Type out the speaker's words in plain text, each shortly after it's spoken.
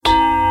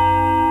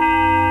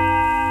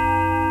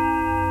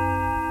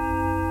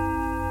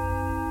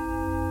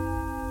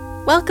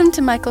Welcome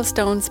to Michael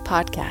Stone's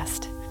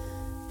podcast.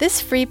 This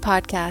free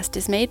podcast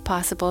is made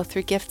possible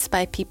through gifts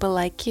by people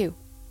like you.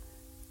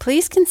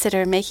 Please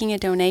consider making a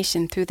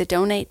donation through the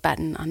donate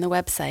button on the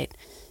website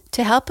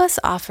to help us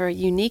offer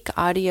unique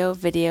audio,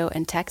 video,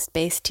 and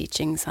text-based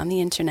teachings on the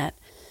internet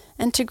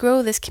and to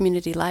grow this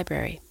community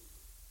library.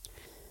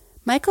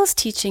 Michael's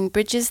teaching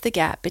bridges the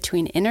gap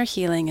between inner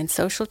healing and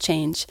social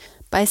change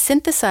by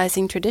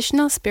synthesizing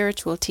traditional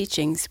spiritual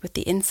teachings with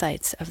the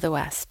insights of the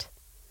West.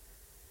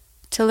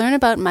 To learn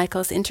about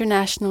Michael's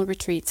international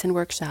retreats and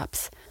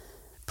workshops,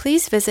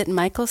 please visit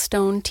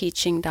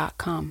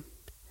michaelstoneteaching.com.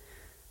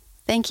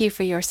 Thank you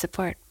for your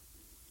support.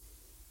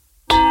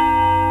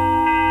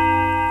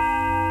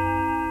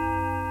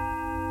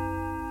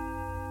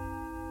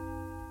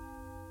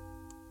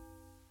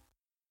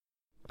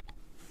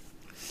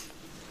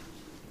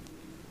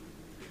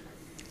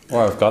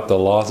 Well, I've got the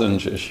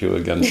lozenge issue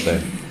again today.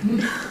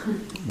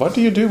 What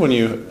do you do when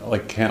you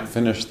can't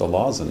finish the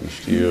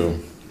lozenge?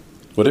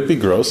 Would it be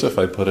gross if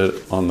I put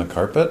it on the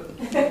carpet?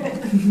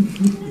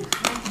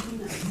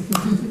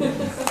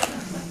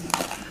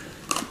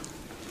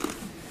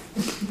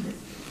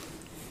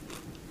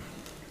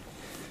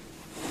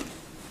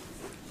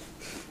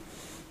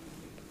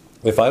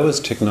 If I was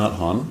Thich Nhat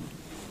Hanh,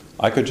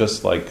 I could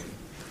just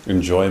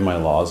enjoy my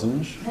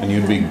lozenge and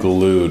you'd be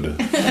glued.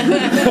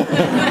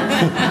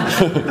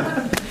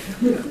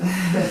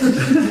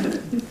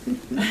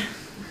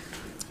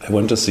 I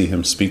went to see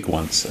him speak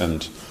once,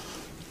 and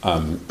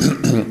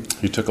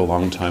he took a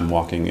long time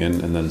walking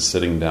in and then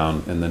sitting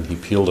down, and then he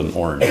peeled an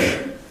orange.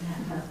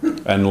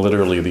 And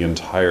literally the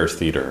entire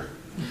theater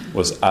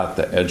was at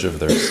the edge of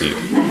their seat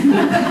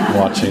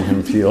watching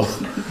him peel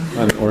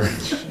an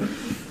orange.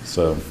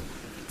 So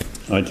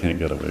I can't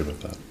get away with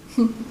that.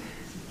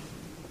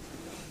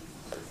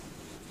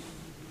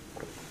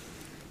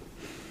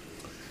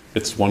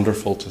 It's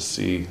wonderful to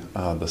see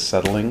the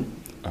settling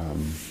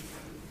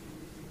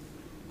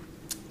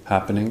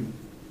happening.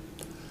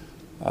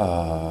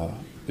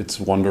 It's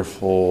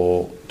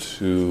wonderful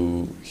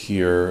to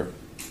hear,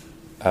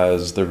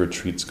 as the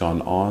retreat's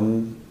gone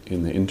on,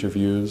 in the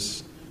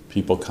interviews,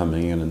 people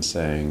coming in and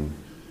saying,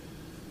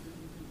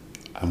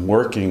 I'm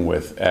working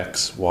with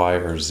X, Y,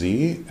 or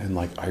Z, and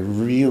I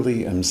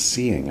really am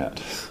seeing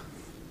it.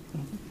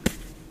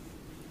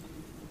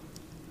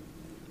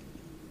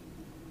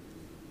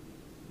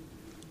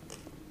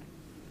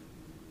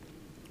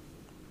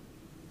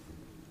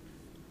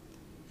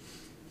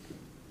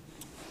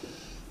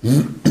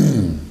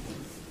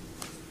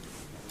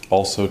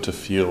 Also to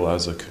feel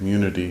as a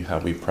community how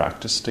we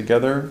practice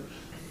together,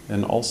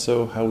 and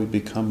also how we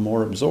become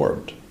more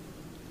absorbed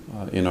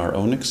in our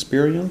own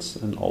experience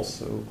and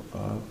also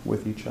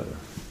with each other.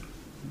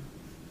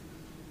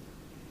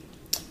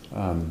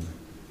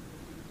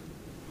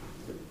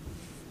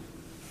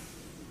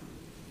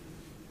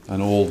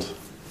 An old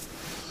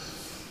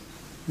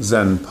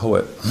Zen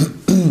poet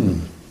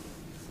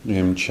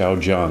named Chao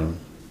Jian,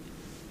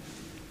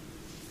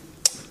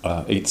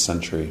 8th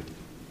century,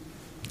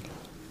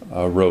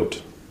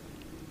 wrote,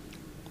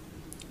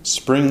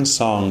 "Spring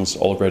songs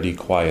already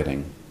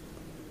quieting,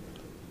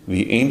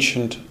 the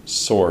ancient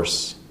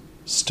source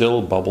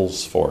still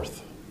bubbles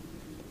forth.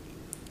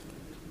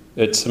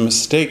 It's a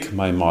mistake,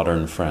 my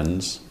modern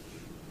friends,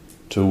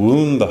 to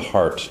wound the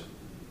heart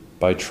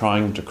by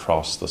trying to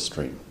cross the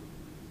stream."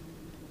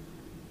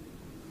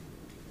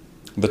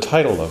 The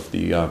title of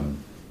the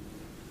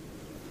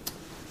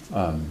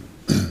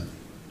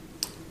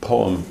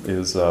poem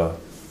is "The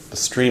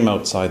Stream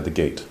Outside the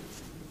Gate."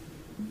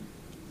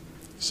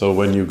 So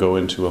when you go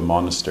into a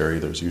monastery,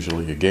 there's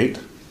usually a gate.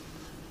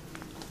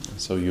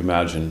 So you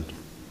imagine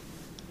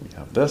we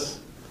have this,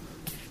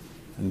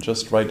 and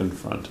just right in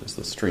front is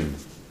the stream.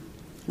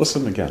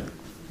 Listen again.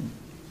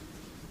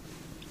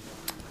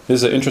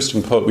 He's an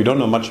interesting poet. We don't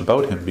know much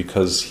about him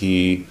because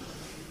he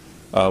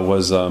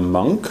was a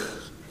monk,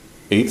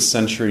 8th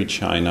century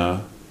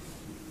China,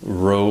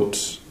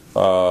 wrote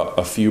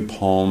a few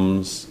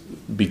poems,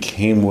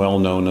 became well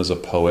known as a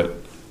poet.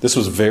 This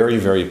was very,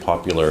 very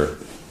popular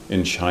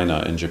in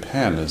China and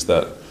Japan, is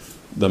that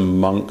the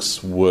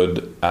monks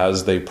would,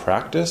 as they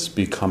practice,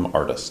 become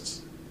artists.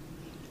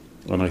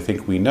 And I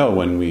think we know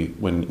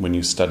when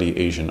you study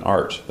Asian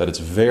art that it's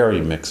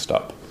very mixed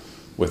up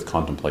with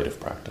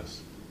contemplative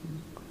practice.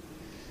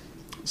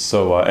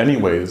 So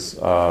anyways,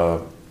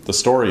 the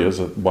story is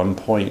at one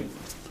point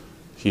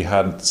he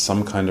had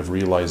some kind of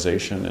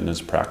realization in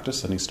his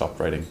practice and he stopped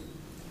writing.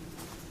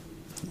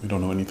 We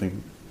don't know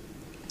anything.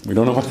 We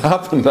don't know what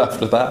happened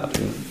after that.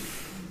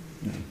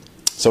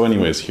 So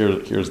anyways,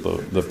 here's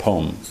the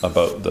poem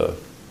about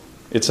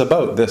it's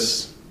about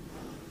this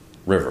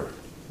river,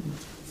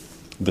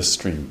 this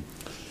stream.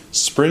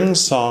 Spring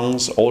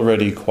songs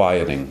already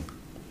quieting,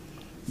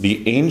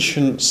 the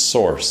ancient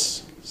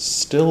source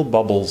still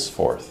bubbles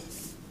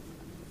forth.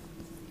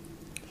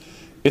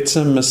 It's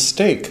a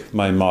mistake,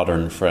 my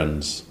modern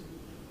friends,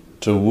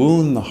 to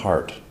wound the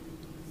heart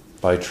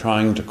by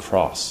trying to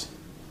cross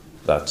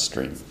that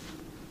stream.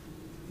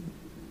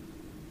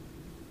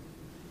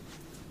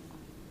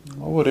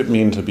 What would it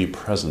mean to be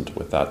present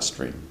with that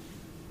stream?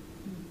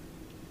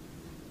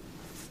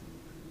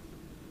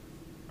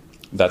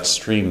 That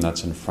stream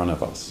that's in front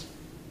of us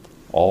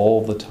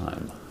all the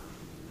time.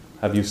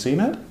 Have you seen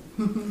it?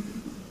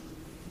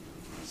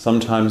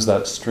 Sometimes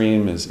that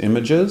stream is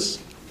images.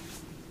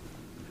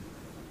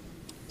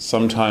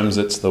 Sometimes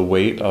it's the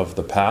weight of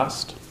the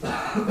past.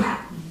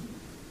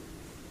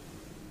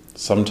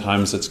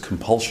 Sometimes it's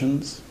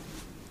compulsions.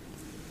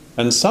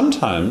 And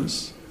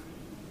sometimes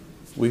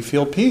we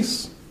feel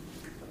peace.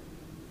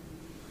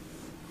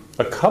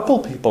 A couple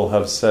people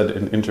have said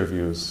in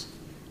interviews,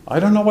 I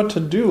don't know what to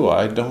do.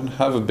 I don't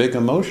have big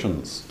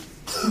emotions.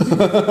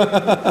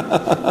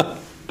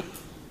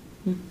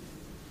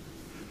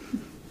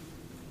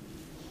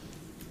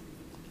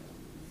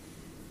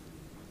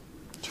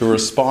 To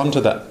respond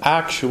to the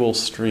actual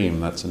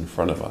stream that's in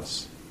front of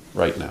us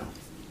right now.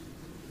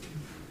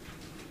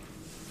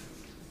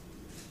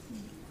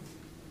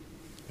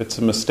 It's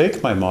a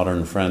mistake, my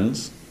modern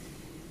friends,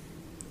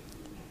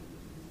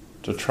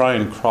 to try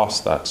and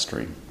cross that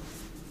stream.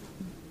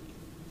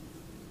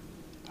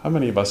 How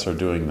many of us are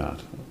doing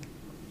that?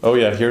 Oh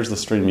yeah, here's the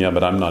stream, yeah,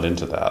 but I'm not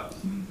into that.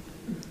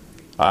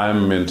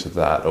 I'm into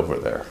that over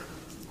there.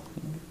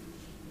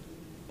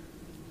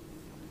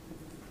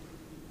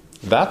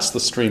 That's the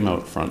stream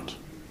out front.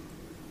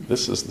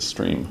 This is the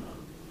stream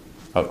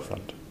out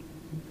front.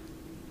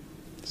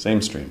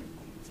 Same stream.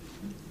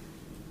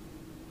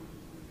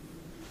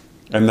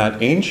 And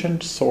that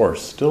ancient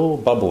source still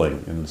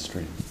bubbling in the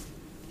stream.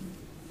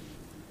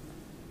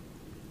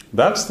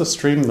 That's the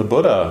stream the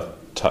Buddha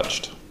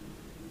touched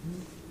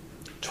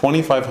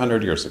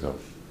 2,500 years ago.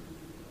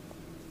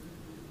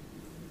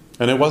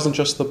 And it wasn't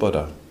just the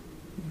Buddha.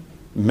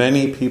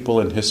 Many people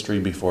in history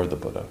before the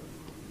Buddha.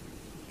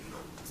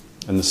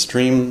 And the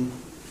stream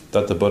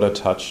that the Buddha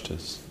touched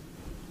is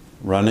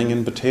running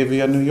in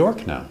Batavia, New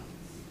York now.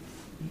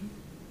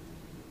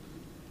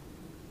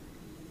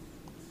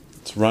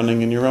 It's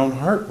running in your own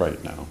heart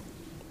right now.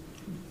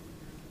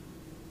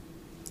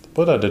 The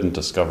Buddha didn't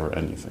discover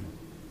anything.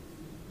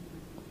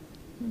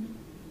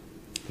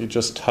 He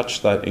just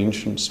touched that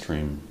ancient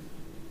stream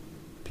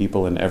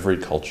people in every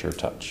culture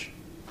touch.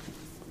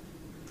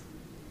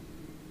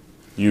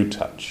 You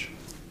touch.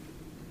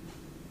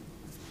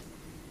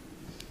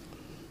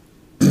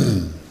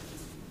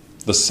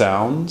 The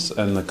sounds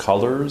and the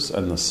colors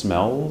and the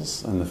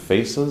smells and the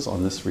faces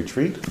on this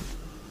retreat,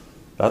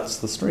 that's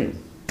the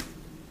stream.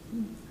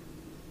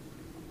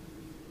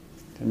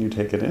 Can you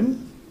take it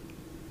in?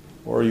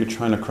 Or are you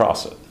trying to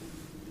cross it?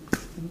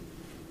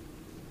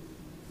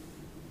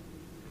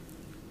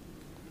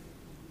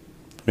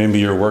 Maybe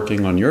you're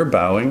working on your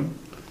bowing,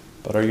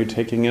 but are you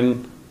taking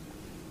in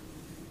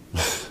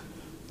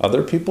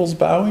other people's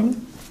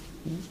bowing?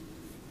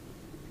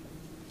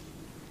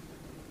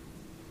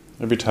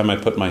 Every time I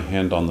put my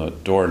hand on the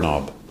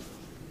doorknob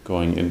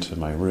going into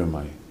my room,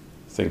 I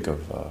think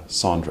of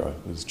Sandra,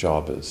 whose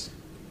job is,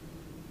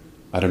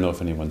 I don't know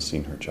if anyone's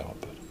seen her job,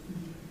 but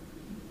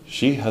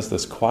she has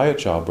this quiet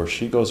job where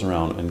she goes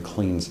around and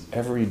cleans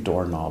every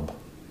doorknob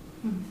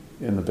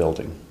in the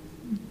building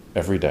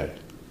every day.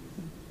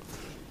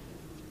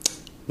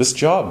 This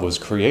job was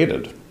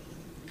created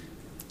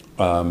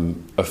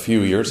a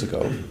few years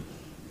ago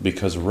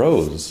because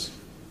Rose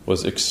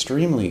was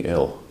extremely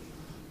ill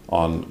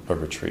on a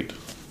retreat.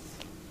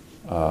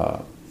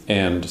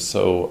 And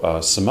so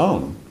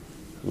Simone,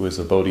 who is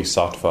a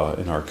bodhisattva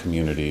in our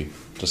community,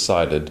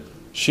 decided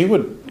she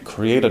would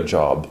create a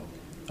job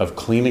of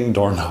cleaning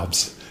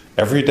doorknobs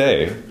every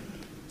day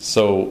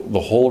so the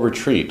whole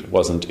retreat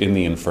wasn't in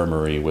the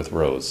infirmary with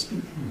Rose.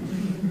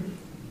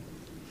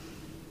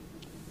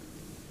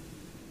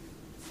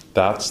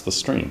 That's the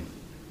stream.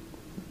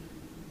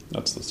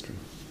 That's the stream.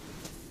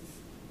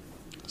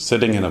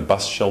 Sitting in a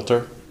bus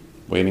shelter,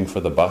 waiting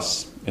for the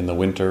bus in the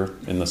winter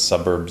in the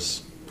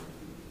suburbs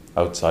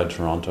outside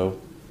Toronto.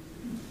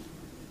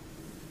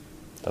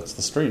 That's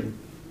the stream.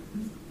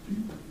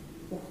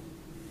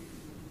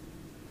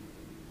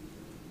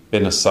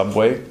 In a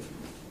subway,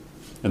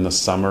 in the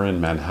summer in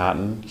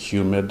Manhattan,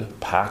 humid,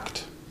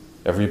 packed,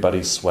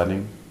 everybody's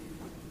sweating.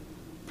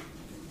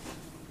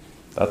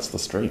 That's the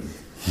stream.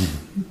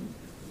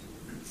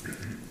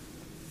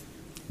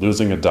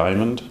 Losing a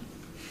diamond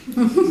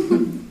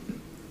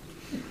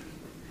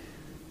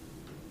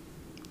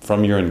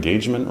from your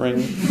engagement ring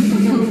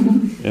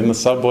in the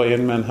subway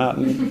in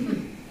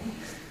Manhattan.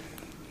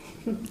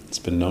 It's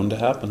been known to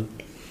happen.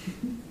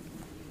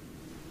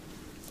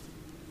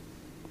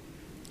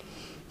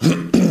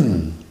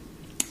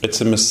 It's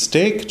a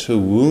mistake to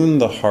wound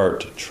the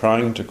heart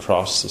trying to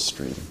cross the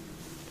stream.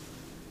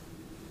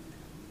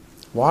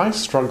 Why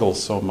struggle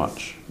so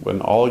much when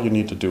all you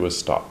need to do is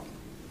stop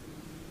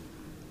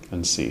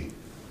and see?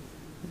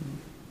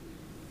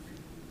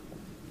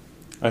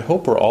 I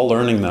hope we're all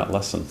learning that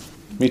lesson.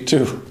 Me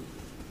too.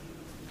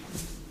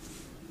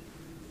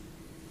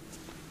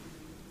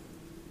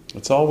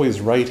 It's always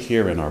right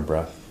here in our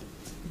breath.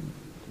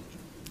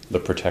 The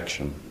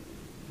protection.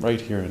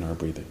 Right here in our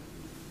breathing.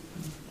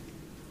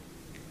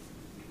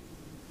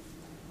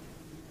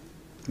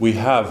 We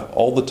have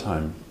all the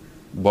time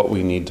what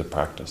we need to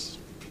practice.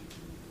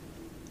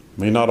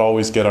 We may not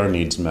always get our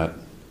needs met.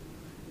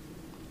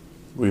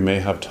 We may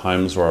have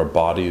times where our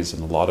body is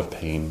in a lot of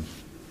pain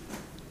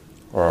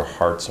or our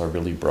hearts are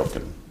really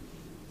broken.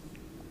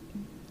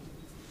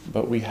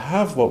 But we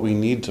have what we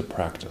need to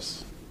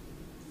practice.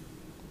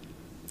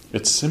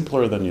 It's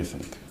simpler than you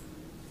think.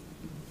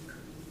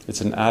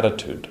 It's an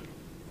attitude.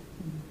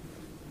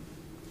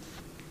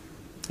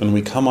 And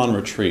we come on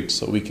retreat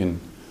so we can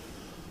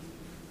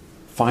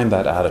find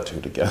that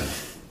attitude again.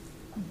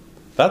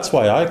 That's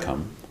why I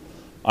come.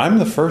 I'm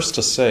the first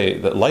to say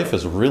that life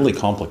is really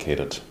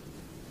complicated.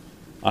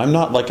 I'm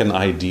not like an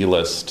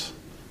idealist.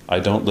 I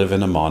don't live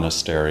in a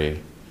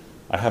monastery.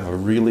 I have a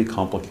really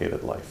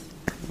complicated life.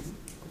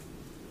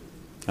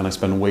 And I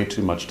spend way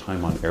too much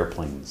time on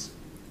airplanes.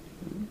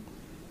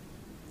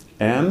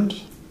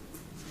 And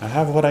I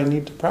have what I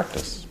need to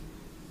practice.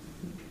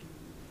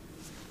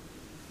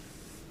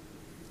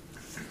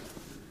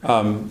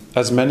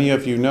 As many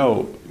of you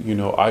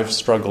know, I've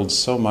struggled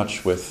so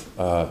much with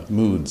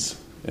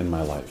moods in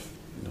my life,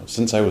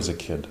 since I was a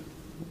kid,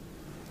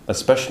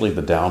 especially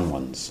the down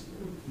ones.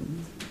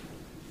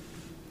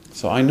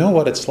 So I know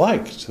what it's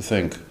like to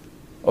think,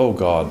 oh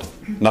God,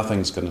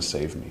 nothing's going to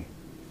save me.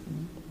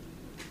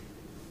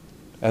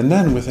 And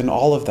then within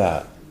all of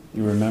that,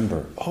 you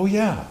remember, oh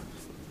yeah,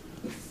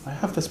 I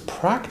have this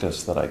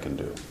practice that I can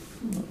do.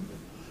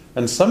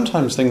 And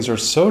sometimes things are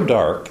so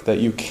dark that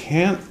you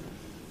can't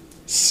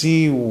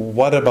see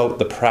what about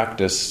the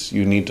practice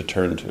you need to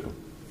turn to.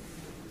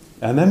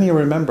 And then you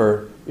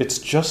remember, it's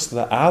just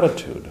the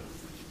attitude.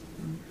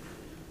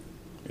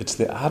 It's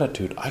the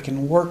attitude. I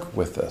can work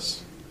with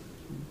this.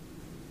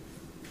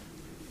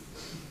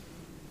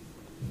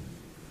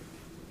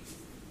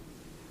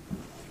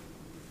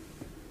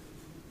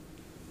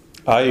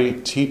 I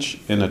teach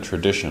in a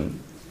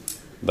tradition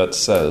that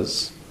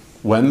says,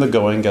 when the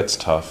going gets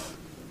tough,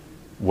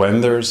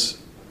 when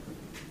there's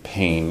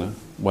pain,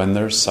 when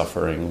there's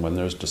suffering, when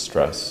there's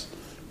distress,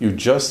 you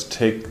just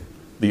take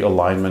the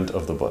alignment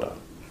of the Buddha.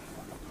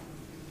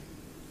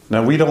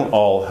 Now, we don't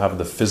all have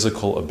the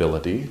physical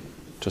ability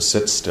to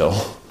sit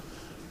still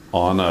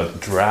on a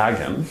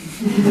dragon.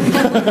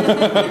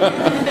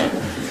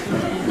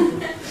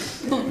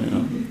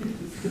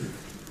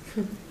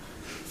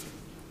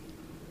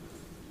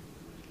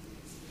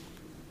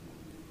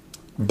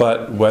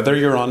 But whether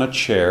you're on a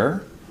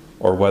chair,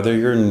 or whether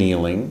you're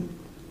kneeling,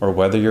 or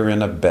whether you're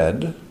in a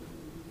bed,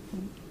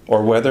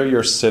 or whether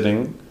you're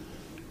sitting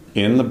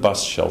in the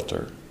bus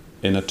shelter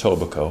in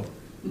Etobicoke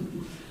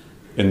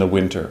in the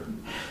winter,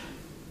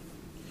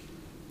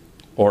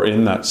 or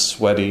in that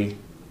sweaty,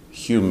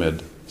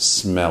 humid,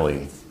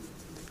 smelly,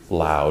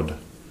 loud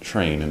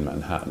train in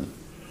Manhattan,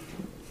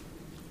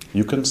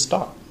 you can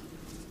stop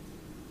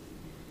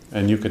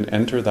and you can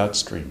enter that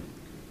stream.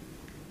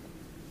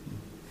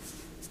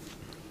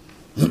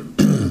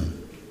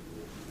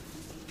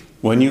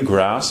 When you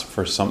grasp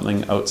for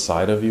something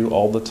outside of you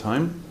all the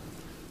time,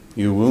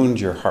 you wound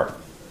your heart.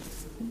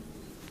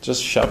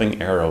 Just shoving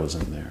arrows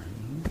in there.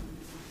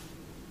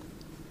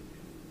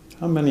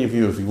 How many of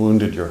you have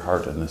wounded your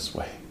heart in this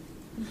way?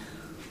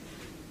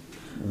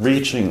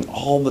 Reaching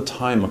all the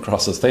time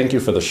across this. Thank you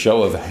for the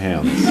show of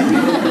hands.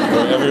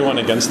 Or everyone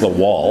against the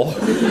wall.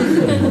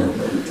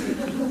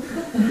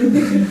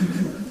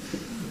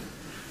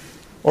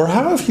 Or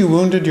how have you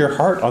wounded your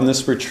heart on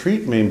this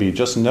retreat, maybe?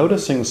 Just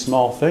noticing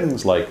small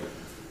things like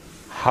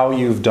how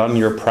you've done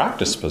your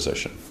practice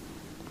position.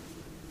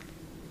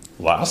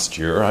 Last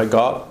year I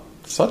got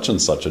such and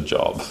such a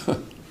job.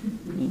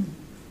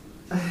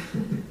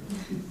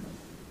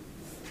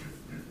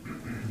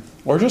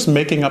 Or just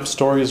making up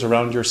stories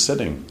around your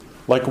sitting.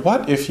 Like,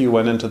 what if you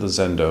went into the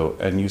Zendo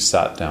and you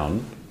sat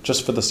down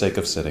just for the sake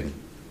of sitting?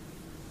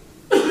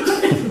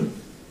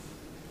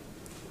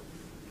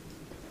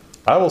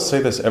 I will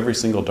say this every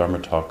single Dharma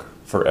talk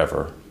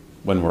forever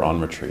when we're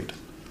on retreat.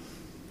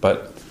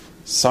 But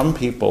some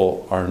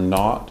people are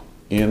not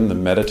in the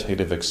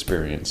meditative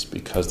experience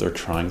because they're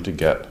trying to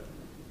get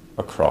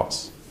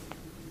across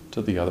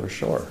to the other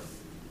shore.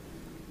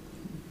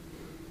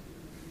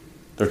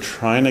 They're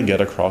trying to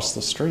get across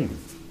the stream.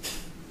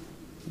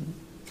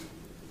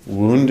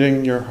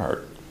 Wounding your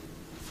heart.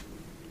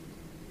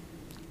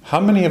 How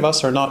many of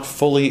us are not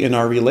fully in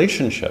our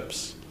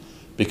relationships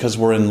because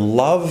we're in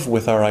love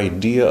with our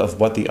idea of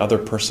what the other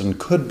person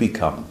could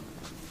become?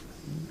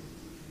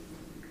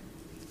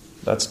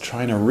 That's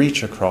trying to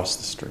reach across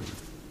the stream.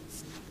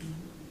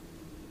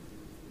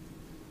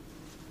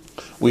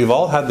 We've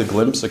all had the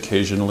glimpse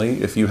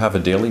occasionally, if you have a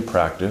daily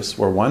practice,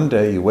 where one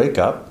day you wake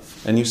up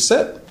and you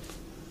sit.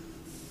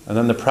 And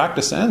then the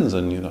practice ends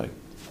and you're like,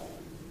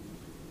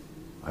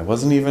 I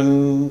wasn't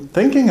even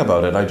thinking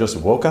about it. I just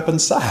woke up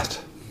and sat.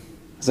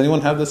 Does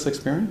anyone have this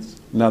experience?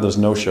 No, there's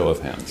no show of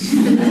hands.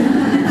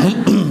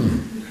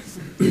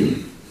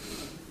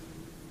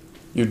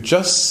 You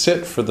just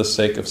sit for the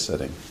sake of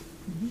sitting.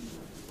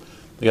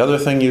 The other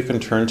thing you can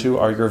turn to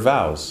are your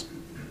vows.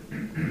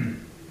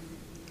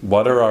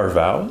 What are our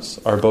vows?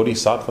 Our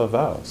bodhisattva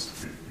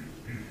vows.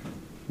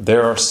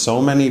 There are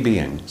so many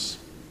beings.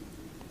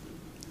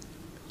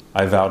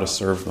 I vow to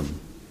serve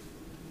them.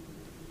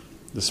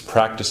 This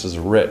practice is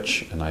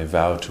rich, and I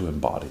vow to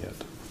embody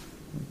it.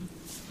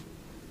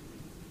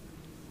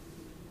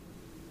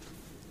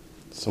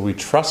 So we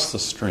trust the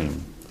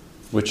stream,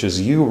 which is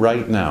you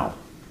right now.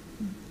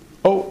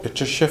 Oh, it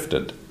just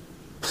shifted.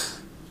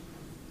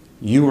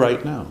 You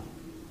right now.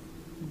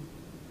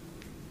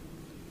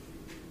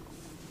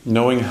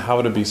 Knowing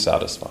how to be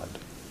satisfied.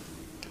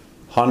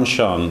 Han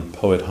Shan,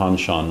 poet Han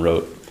Shan,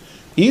 wrote,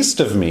 "East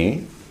of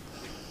me,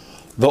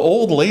 the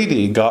old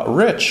lady got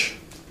rich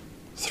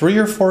 3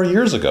 or 4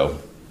 years ago.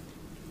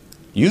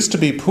 Used to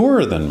be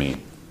poorer than me.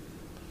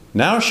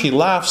 Now she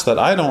laughs that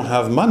I don't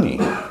have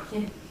money.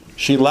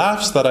 She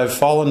laughs that I've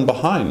fallen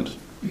behind.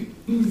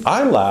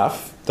 I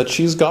laugh that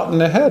she's gotten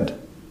ahead.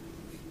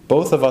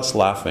 Both of us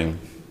laughing,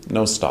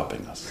 no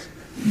stopping us."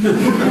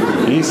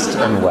 East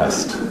and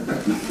West.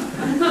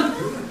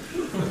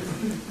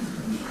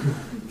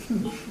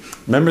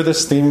 Remember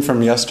this theme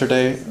from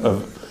yesterday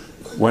of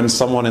when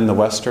someone in the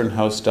Western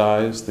house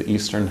dies, the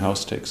Eastern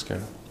house takes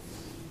care?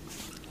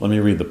 Let me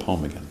read the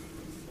poem again.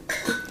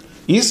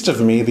 "East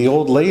of me, the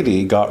old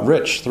lady got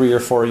rich 3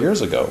 or 4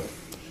 years ago.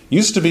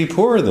 Used to be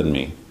poorer than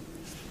me.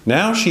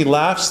 Now she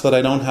laughs that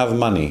I don't have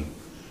money.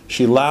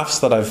 She laughs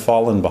that I've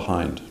fallen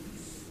behind.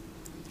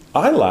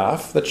 I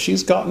laugh that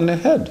she's gotten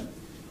ahead.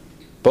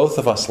 Both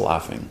of us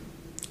laughing,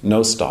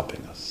 no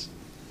stopping us."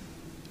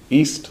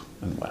 East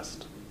and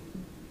West.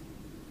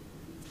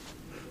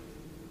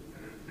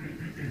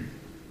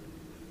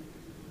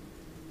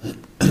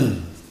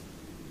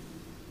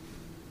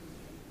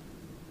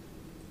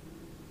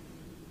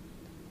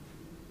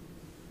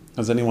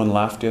 Has anyone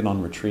laughed yet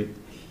on retreat?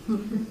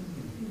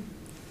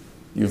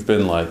 You've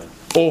been like,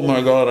 "Oh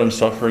my God, I'm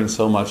suffering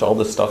so much." All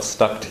this stuff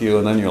stuck to you,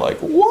 and then you're like,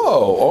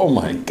 "Whoa, oh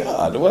my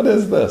God, what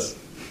is this?"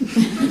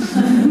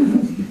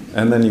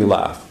 And then you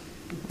laugh.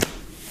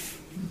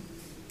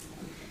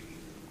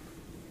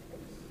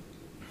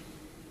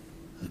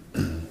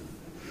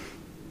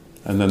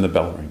 And then the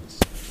bell rings.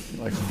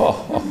 Like,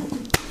 oh.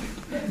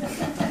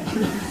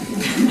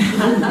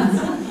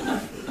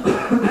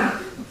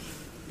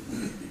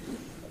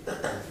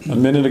 A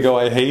minute ago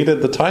I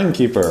hated the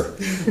timekeeper.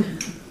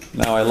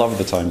 Now I love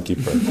the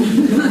timekeeper.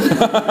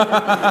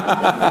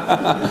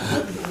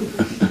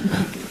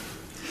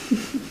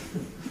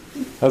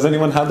 Has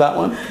anyone had that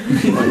one?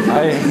 Like,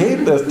 I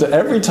hate this.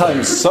 Every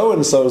time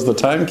so-and-so is the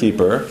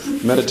timekeeper,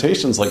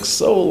 meditation's like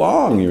so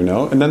long, you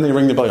know? And then they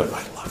ring the bell, I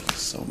love you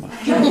so much.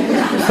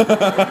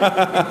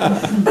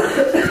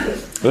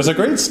 There's a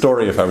great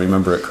story, if I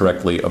remember it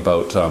correctly,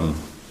 about...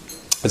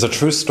 it's a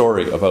true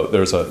story about...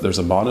 There's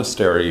a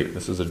monastery,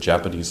 this is a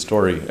Japanese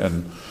story,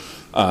 and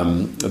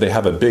they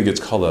have a big...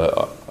 It's called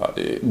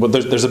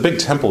there's a big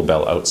temple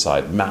bell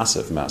outside,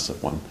 massive,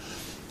 massive one.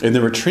 In the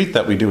retreat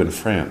that we do in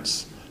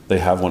France... They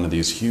have one of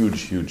these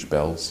huge, huge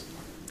bells.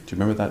 Do you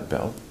remember that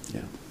bell?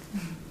 Yeah.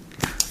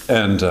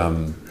 And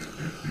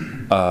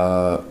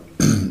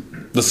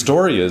the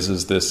story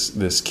is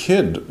this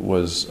kid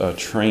was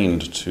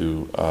trained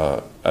to,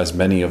 as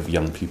many of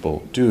young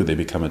people do, they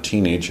become a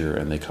teenager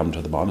and they come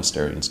to the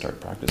monastery and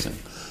start practicing.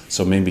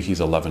 So maybe he's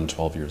 11,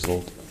 12 years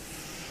old.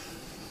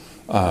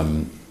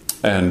 And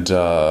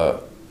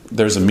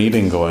there's a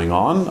meeting going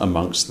on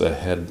amongst the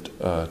head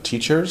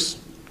teachers,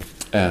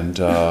 and...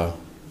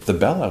 the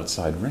bell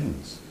outside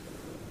rings.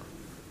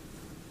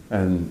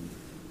 And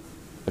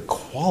the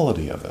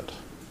quality of it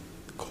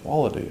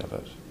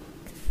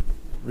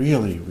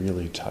really,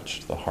 really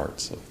touched the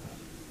hearts of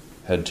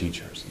the head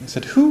teachers. And they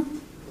said, who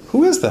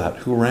is that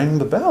who rang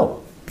the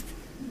bell?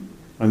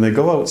 And they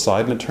go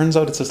outside, and it turns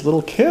out it's this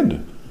little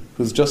kid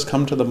who's just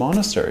come to the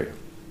monastery.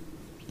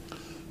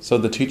 So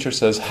the teacher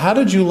says, "How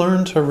did you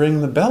learn to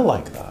ring the bell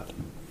like that?"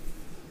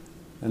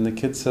 And the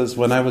kid says,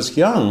 "When I was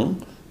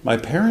young, my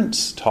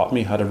parents taught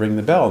me how to ring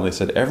the bell." And they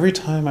said, "Every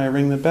time I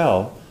ring the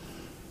bell,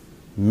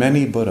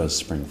 many Buddhas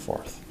spring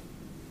forth."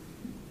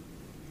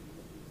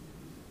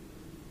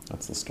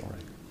 That's the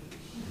story.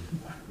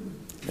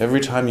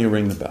 Every time you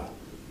ring the bell,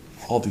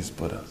 all these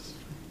Buddhas.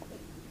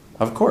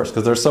 Of course,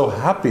 because they're so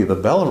happy the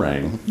bell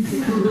rang.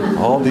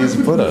 All these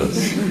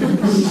Buddhas.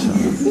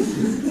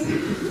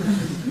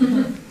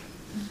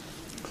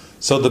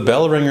 So the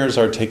bell ringers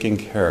are taking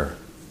care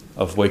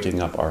of waking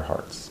up our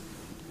hearts,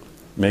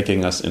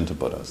 making us into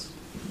Buddhas.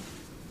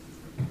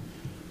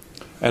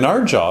 And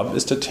our job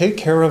is to take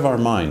care of our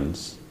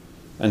minds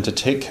and to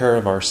take care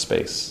of our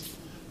space.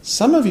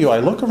 Some of you, I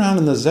look around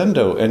in the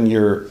Zendo and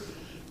your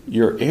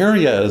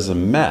area is a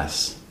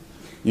mess.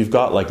 You've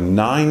got like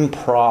 9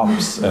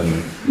 props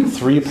and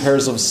 3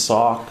 pairs of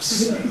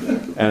socks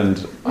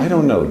and, I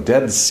don't know,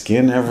 dead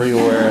skin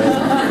everywhere.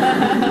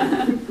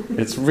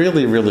 It's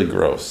really, really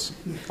gross.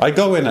 I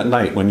go in at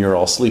night when you're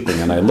all sleeping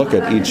and I look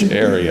at each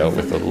area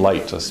with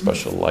a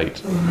special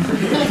light.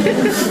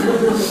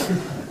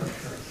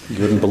 You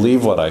wouldn't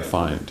believe what I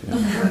find. Yeah.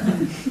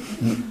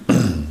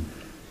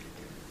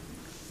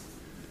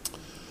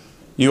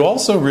 You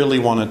also really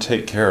want to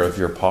take care of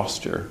your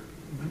posture.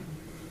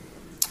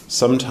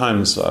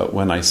 sometimes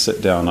when I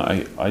sit down,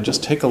 I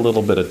just take a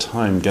little bit of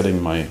time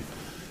getting my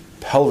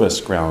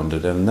pelvis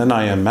grounded, and then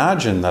I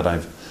imagine that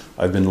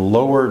I've been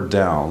lowered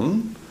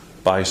down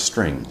by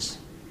strings,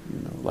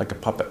 like a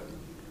puppet.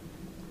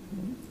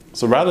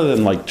 So rather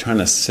than like trying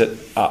to sit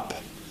up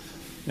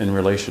in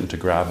relation to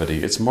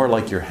gravity, it's more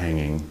like you're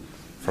hanging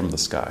from the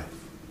sky.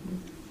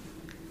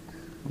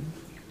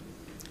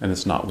 And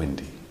it's not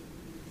windy.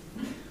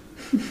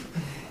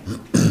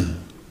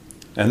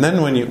 And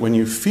then when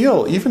you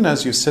feel, even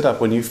as you sit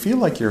up, when you feel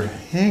like you're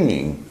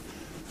hanging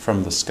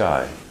from the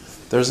sky,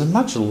 there's a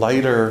much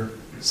lighter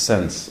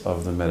sense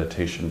of the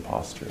meditation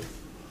posture.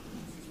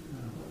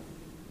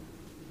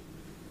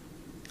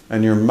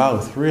 And your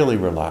mouth really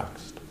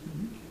relaxed.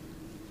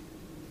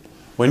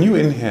 When you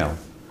inhale,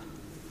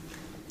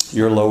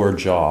 your lower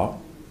jaw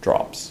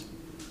drops.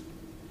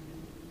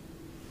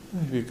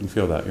 If you can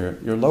feel that,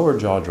 your lower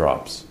jaw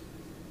drops.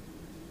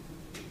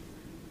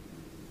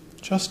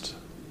 Just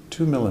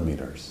 2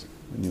 millimeters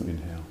when you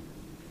inhale.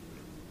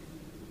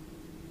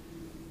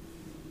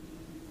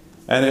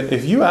 And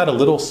if you add a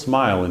little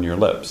smile in your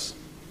lips,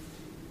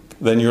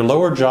 then your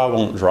lower jaw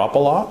won't drop a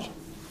lot,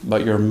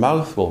 but your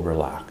mouth will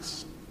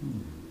relax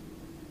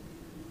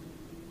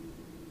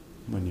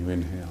when you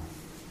inhale.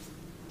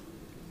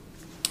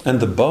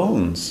 And the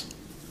bones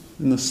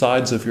in the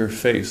sides of your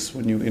face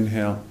when you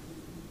inhale,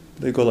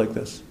 they go like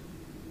this.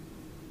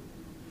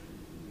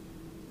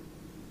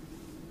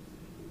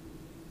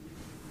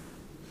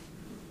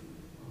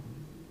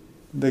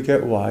 They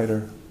get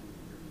wider.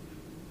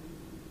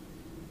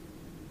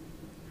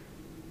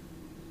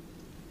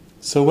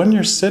 So when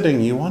you're sitting,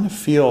 you want to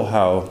feel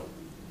how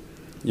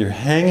you're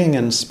hanging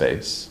in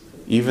space,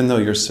 even though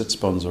your sits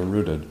bones are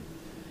rooted.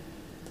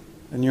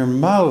 And your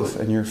mouth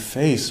and your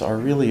face are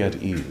really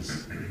at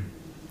ease.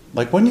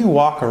 Like when you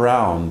walk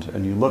around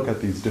and you look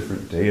at these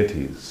different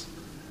deities,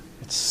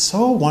 it's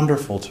so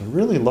wonderful to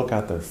really look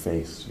at their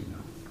face,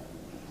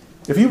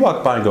 If you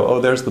walk by and go, oh,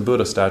 there's the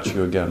Buddha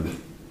statue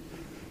again.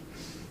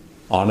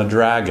 On a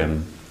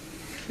dragon.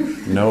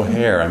 No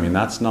hair. I mean,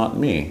 that's not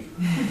me.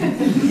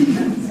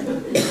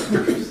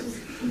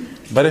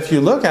 But if you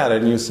look at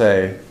it and you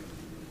say,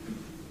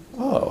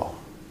 oh,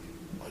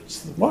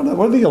 what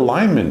are the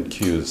alignment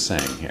cues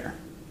saying here?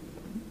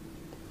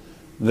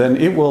 Then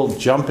it will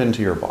jump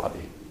into your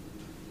body.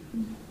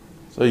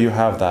 So you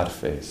have that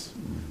face.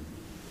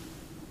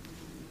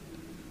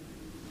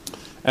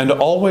 And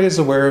always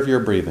aware of your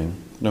breathing,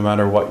 no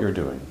matter what you're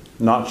doing.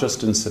 Not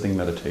just in sitting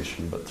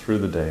meditation, but through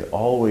the day,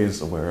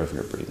 always aware of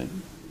your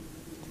breathing.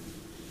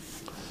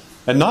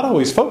 And not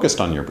always focused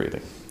on your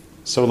breathing.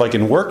 So like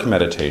in work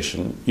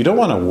meditation, you don't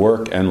want to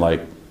work and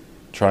like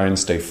try and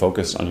stay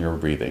focused on your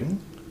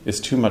breathing. It's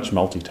too much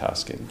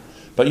multitasking.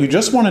 But you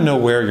just want to know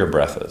where your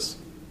breath is.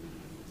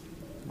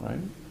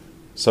 Right?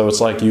 So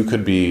it's like you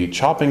could be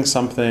chopping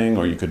something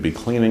or you could be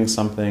cleaning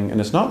something,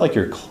 and it's not like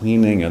you're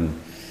cleaning and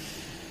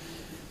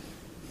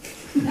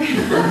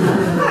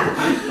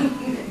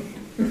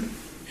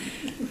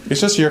it's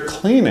just you're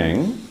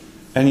cleaning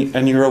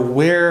and you're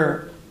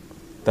aware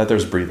that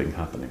there's breathing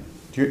happening.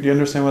 Do you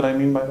understand what I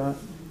mean by that?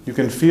 You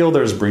can feel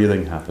there's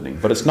breathing happening,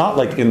 but it's not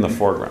like in the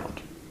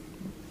foreground.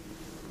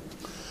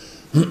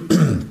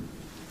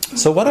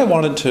 So what I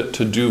wanted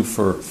to do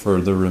for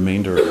the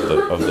remainder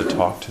of the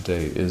talk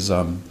today is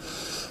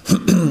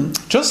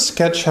just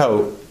sketch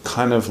out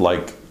kind of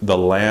like the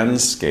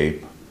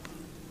landscape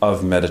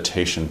of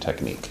meditation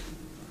technique.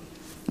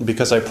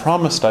 Because I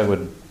promised I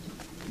would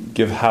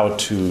give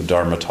how-to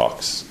Dharma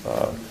talks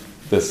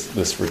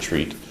this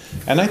retreat.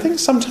 And I think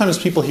sometimes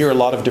people hear a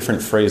lot of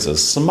different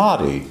phrases.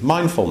 Samadhi,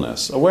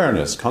 mindfulness,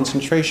 awareness,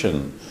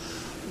 concentration,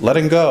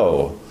 letting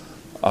go,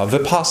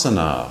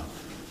 vipassana,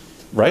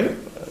 right?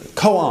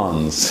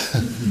 Koans,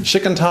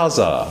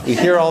 shikantaza. We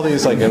hear all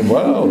these like,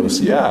 whoa,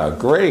 yeah,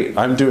 great,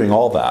 I'm doing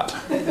all that.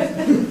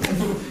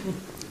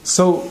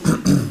 So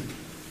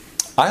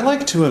I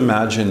like to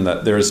imagine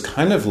that there's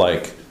kind of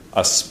like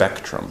a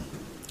spectrum,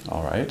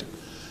 all right?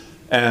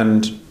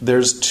 And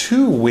there's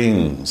 2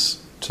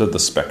 wings to the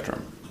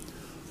spectrum.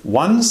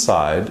 One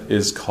side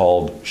is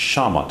called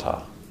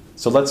shamatha.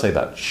 So let's say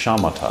that,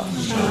 shamatha.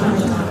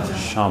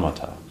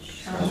 Shamatha.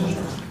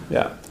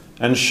 Yeah.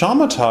 And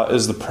shamatha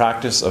is the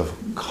practice of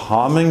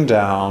calming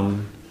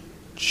down,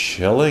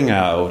 chilling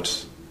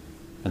out,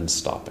 and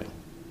stopping.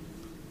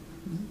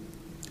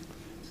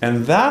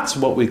 And that's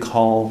what we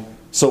call,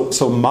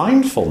 so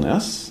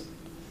mindfulness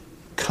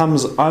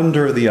comes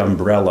under the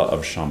umbrella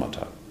of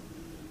shamatha,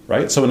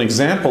 right? So an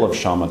example of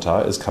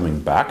shamatha is coming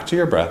back to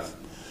your breath,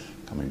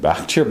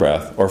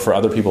 or for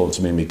other people it's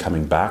maybe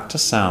coming back to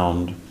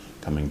sound,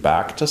 coming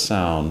back to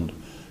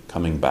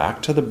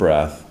the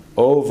breath,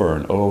 over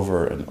and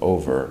over and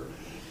over.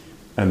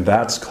 And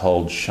that's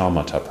called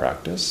shamatha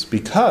practice,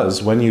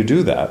 because when you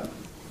do that,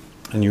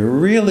 and you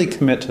really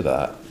commit to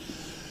that,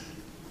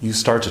 you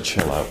start to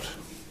chill out.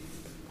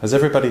 Has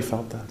everybody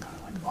felt that? Kind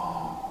of like,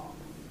 oh.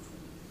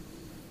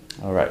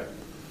 All right.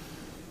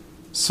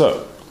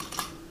 So,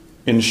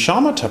 in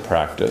shamatha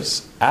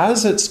practice,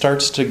 as it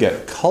starts to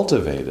get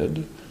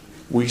cultivated,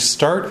 we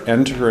start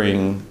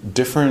entering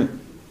different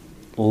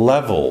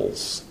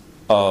levels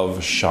of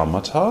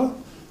shamatha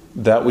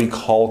that we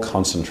call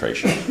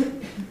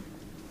concentration.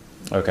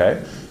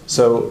 Okay?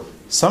 So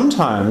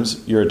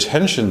sometimes your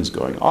attention's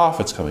going off,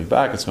 it's coming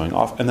back, it's going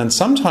off, and then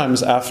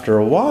sometimes after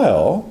a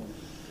while,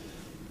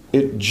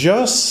 it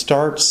just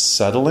starts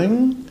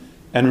settling.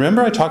 And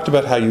remember I talked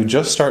about how you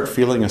just start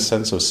feeling a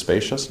sense of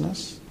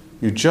spaciousness?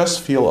 You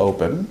just feel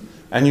open,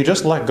 and you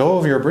just let go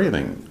of your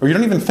breathing. Or you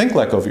don't even think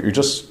let go of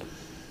it,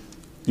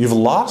 you've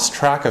lost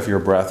track of your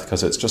breath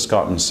because it's just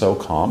gotten so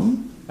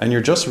calm, and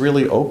you're just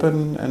really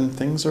open and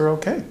things are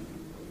okay.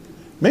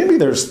 Maybe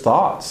there's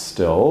thoughts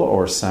still,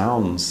 or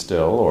sounds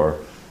still, or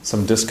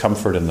some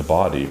discomfort in the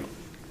body,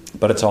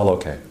 but it's all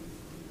okay.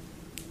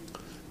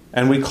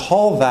 And we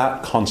call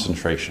that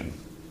concentration,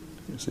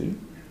 you see?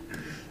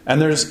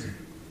 And there's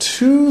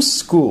two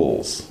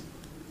schools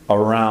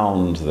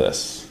around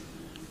this.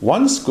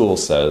 One school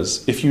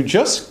says, if you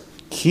just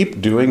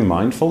keep doing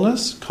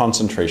mindfulness,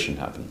 concentration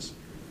happens.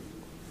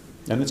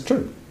 And it's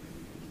true.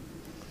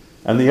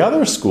 And the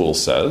other school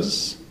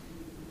says,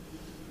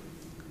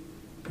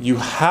 you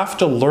have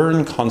to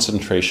learn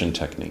concentration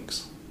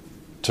techniques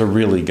to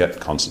really get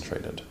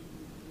concentrated.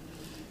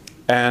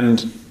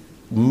 And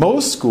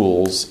most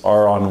schools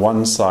are on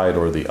one side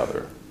or the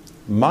other.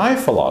 My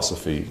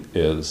philosophy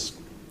is,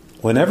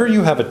 whenever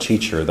you have a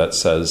teacher that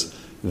says,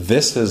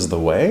 this is the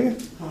way,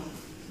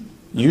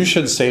 you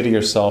should say to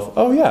yourself,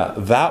 oh yeah,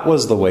 that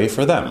was the way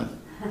for them.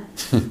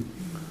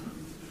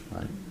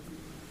 Right?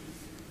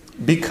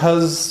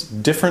 Because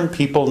different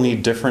people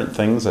need different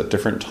things at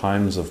different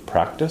times of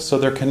practice, so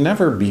there can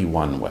never be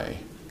one way,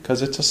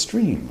 because it's a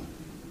stream.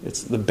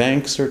 The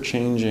banks are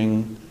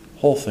changing,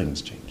 whole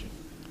thing's changing.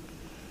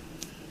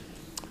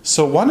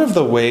 So one of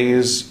the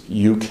ways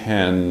you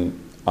can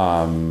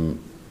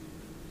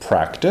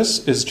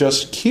practice is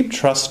just keep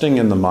trusting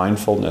in the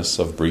mindfulness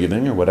of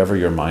breathing or whatever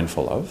you're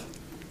mindful of.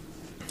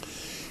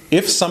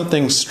 If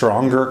something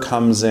stronger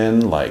comes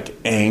in, like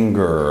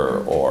anger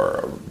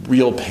or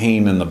real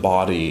pain in the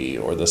body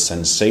or the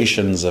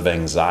sensations of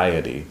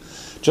anxiety,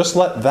 just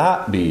let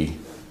that be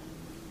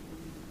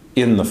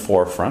in the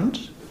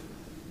forefront,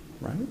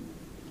 right?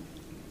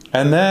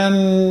 And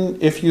then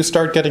if you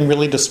start getting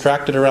really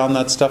distracted around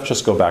that stuff,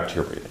 just go back to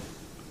your breathing.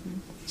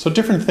 So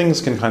different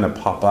things can kind of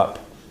pop up.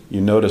 You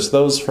notice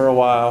those for a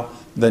while,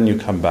 then you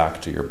come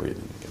back to your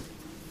breathing again.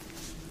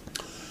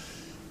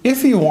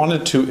 If you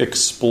wanted to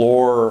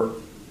explore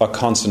a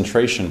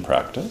concentration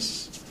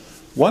practice,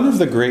 one of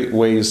the great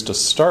ways to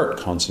start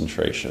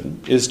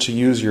concentration is to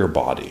use your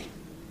body.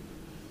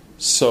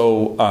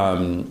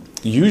 So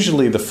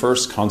usually the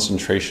first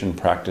concentration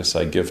practice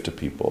I give to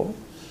people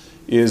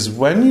is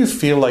when you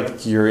feel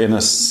like you're in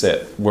a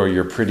sit where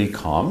you're pretty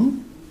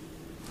calm,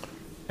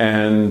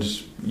 and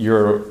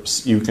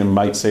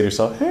might say to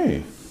yourself,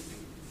 hey,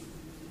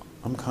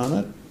 I'm kind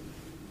of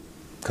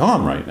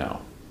calm right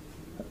now.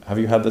 Have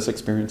you had this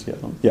experience yet?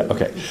 Yeah,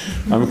 okay.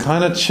 I'm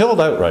kind of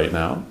chilled out right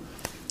now.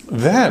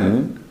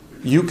 Then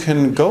you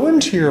can go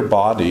into your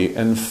body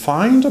and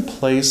find a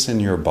place in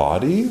your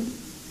body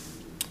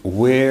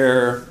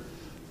where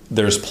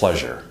there's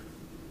pleasure.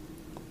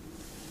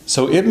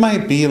 So it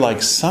might be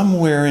like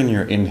somewhere in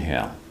your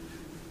inhale.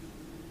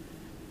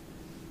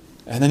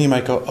 And then you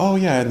might go, oh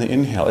yeah, in the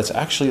inhale, it's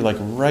actually like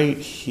right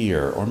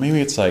here. Or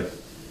maybe it's like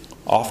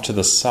off to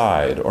the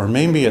side. Or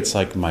maybe it's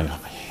like my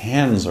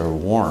hands are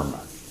warm.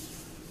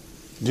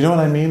 Do you know what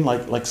I mean?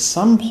 Like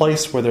some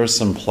place where there's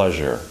some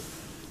pleasure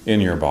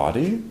in your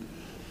body.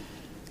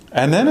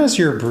 And then as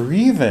you're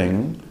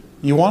breathing,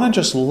 you want to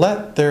just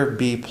let there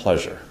be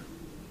pleasure.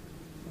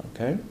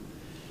 Okay?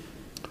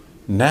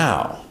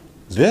 Now,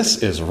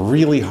 this is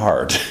really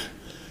hard.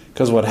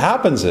 Because what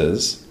happens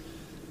is,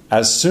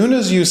 as soon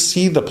as you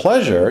see the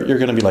pleasure, you're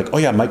going to be like, oh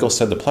yeah, Michael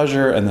said the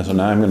pleasure, and so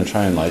now I'm going to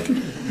try and like...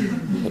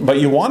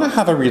 But you want to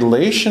have a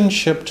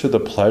relationship to the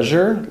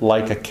pleasure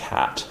like a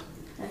cat.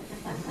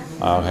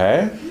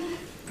 Okay?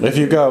 If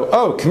you go,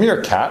 oh, come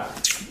here,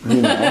 cat,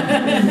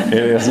 it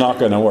is not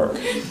going to work.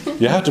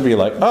 You have to be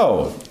like,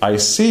 oh, I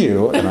see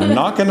you, and I'm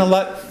not going to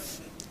let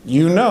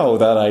you know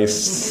that I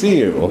see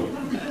you.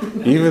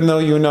 Even though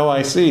you know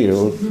I see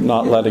you,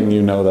 not letting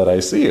you know that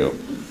I see you.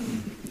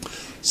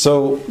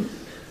 So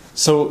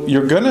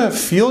you're going to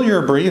feel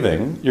your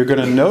breathing, you're going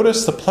to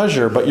notice the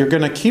pleasure, but you're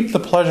going to keep the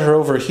pleasure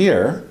over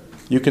here.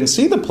 You can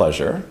see the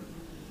pleasure,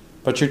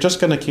 but you're just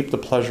going to keep the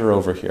pleasure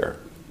over here.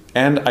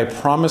 And I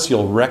promise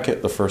you'll wreck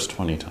it the first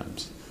 20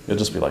 times. You'll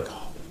just be like,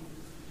 oh.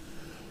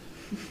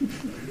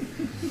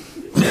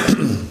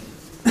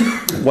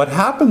 What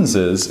happens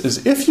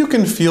is if you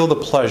can feel the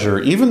pleasure,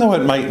 even though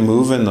it might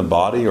move in the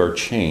body or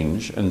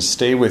change and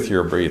stay with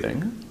your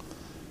breathing,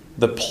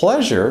 the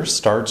pleasure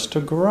starts to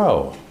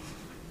grow.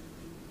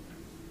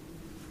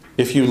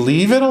 If you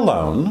leave it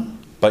alone,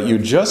 but you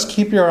just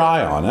keep your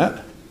eye on it,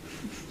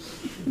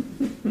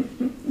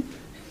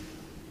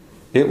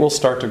 it will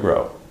start to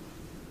grow.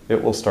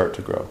 It will start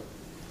to grow.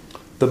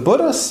 The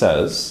Buddha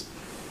says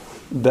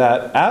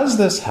that as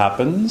this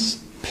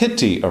happens,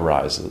 piti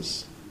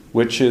arises,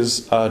 which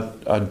is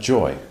a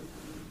joy.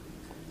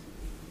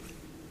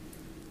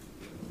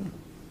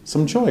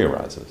 some joy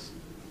arises.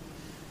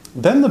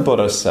 Then the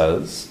Buddha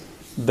says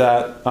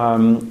that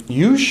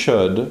you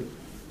should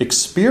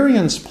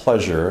experience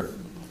pleasure,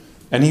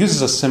 and he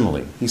uses a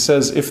simile. He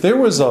says, if there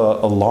was a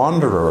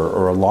launderer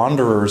or a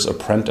launderer's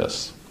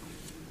apprentice,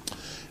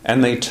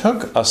 and they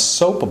took a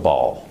soap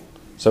ball,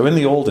 so in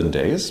the olden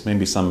days,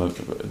 maybe some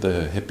of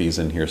the hippies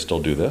in here still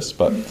do this,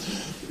 but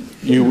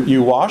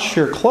you wash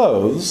your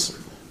clothes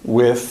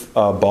with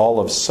a ball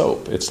of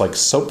soap. It's like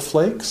soap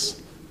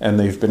flakes, and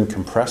they've been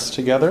compressed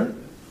together.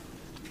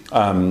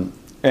 The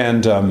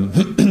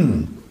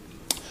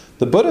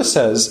Buddha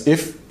says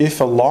if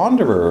a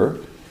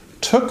launderer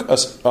took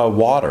a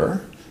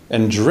water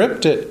and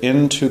dripped it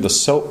into the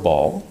soap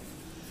ball,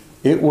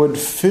 it would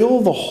fill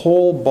the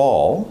whole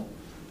ball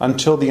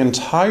until the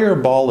entire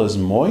ball is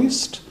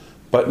moist,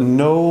 but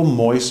no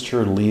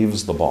moisture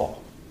leaves the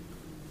ball.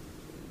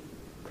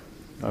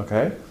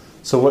 Okay?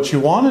 So what you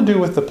want to do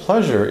with the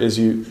pleasure is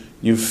you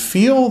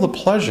feel the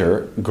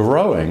pleasure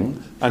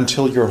growing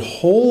until your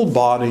whole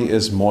body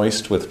is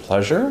moist with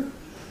pleasure,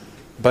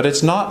 but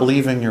it's not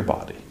leaving your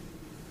body.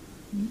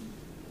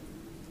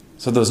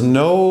 So there's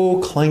no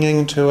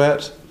clinging to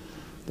it.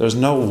 There's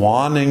no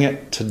wanting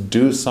it to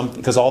do something,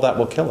 because all that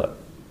will kill it.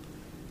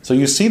 So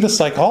you see the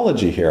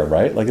psychology here,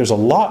 right? Like there's a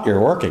lot you're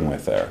working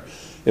with there.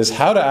 Is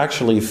how to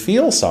actually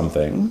feel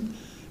something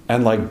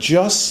and like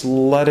just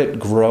let it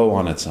grow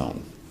on its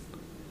own.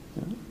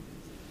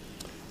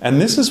 And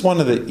this is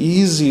one of the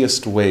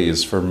easiest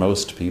ways for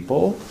most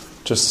people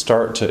to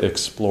start to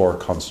explore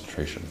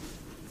concentration,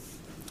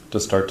 to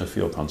start to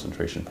feel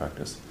concentration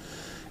practice.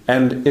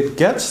 And it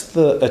gets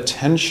the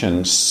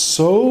attention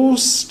so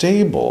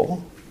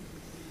stable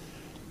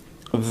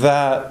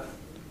that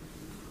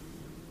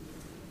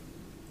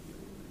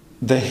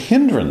the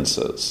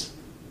hindrances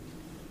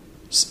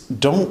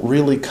don't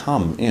really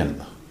come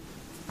in.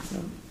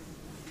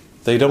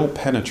 They don't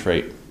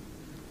penetrate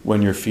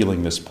when you're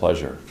feeling this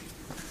pleasure.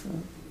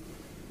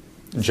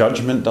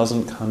 Judgment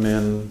doesn't come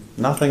in.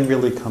 Nothing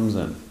really comes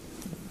in.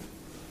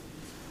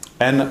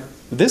 And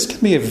this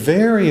can be a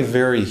very,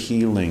 very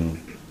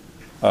healing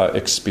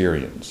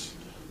experience.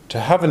 To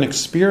have an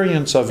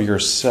experience of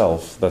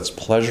yourself that's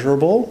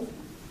pleasurable,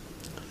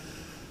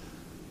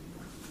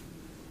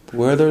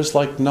 where there's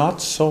like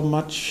not so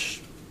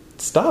much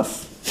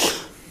stuff.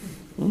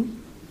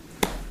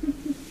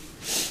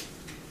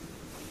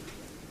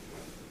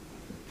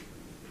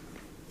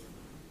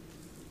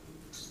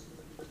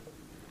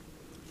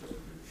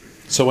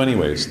 So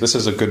anyways, this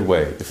is a good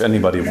way, if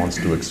anybody wants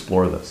to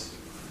explore this,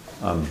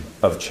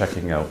 of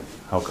checking out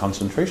how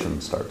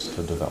concentration starts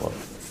to develop.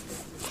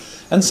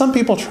 And some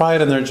people try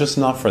it and they're just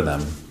not for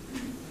them.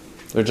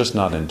 They're just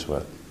not into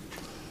it.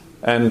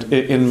 And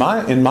in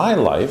my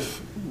life,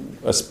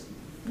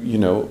 you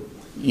know,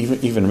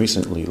 even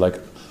recently, like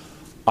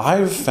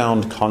I've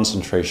found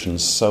concentration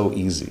so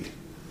easy.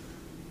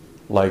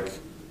 Like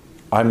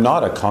I'm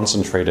not a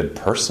concentrated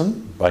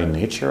person by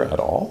nature at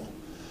all.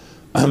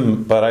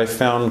 But I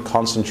found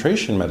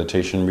concentration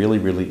meditation really,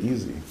 really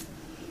easy.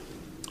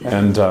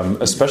 And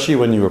especially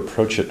when you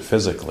approach it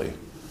physically,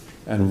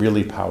 and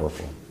really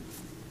powerful.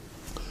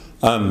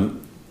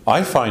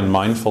 I find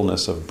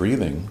mindfulness of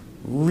breathing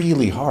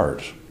really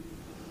hard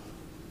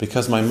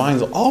because my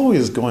mind's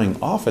always going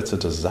off. It's a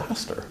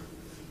disaster.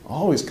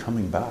 Always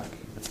coming back.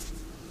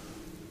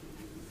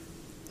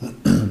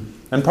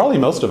 And probably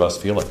most of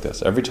us feel like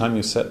this. Every time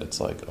you sit,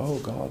 it's like, oh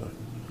God.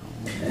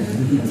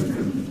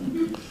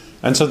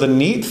 And so the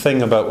neat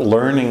thing about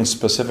learning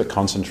specific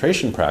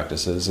concentration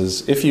practices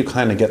is if you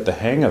kind of get the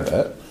hang of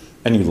it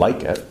and you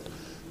like it,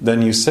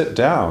 then you sit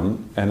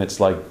down and it's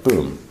like,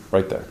 boom,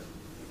 right there.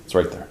 It's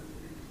right there.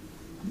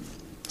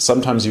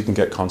 Sometimes you can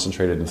get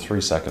concentrated in 3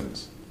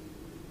 seconds.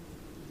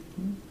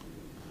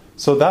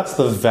 So that's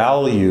the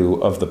value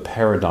of the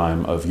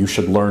paradigm of you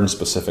should learn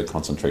specific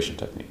concentration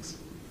techniques.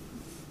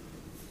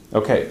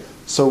 Okay,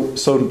 so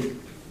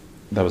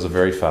that was a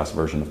very fast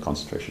version of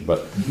concentration.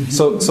 But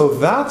so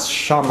that's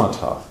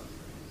shamatha.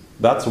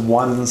 That's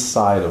one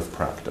side of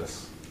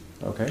practice.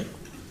 Okay?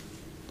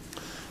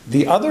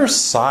 The other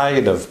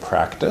side of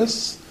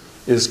practice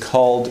is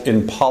called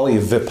in Pali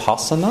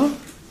vipassana,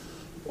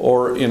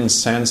 or in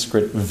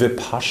Sanskrit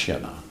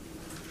vipassana.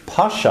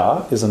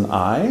 Pasha is an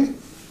I,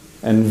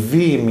 and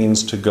vi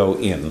means to go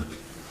in.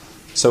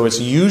 So it's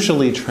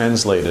usually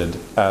translated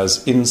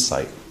as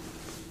insight.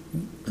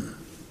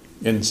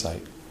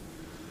 Insight.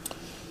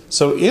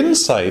 So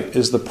insight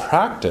is the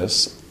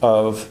practice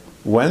of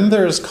when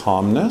there's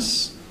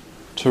calmness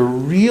to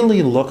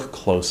really look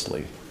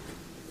closely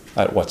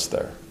at what's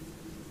there.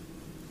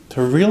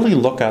 To really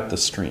look at the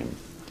stream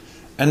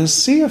and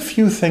see a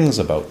few things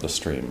about the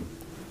stream.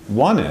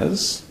 One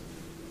is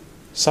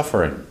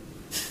suffering.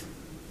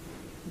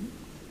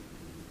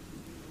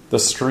 The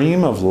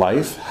stream of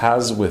life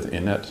has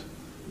within it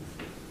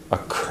a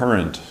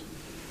current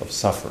of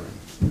suffering.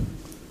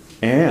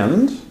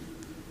 And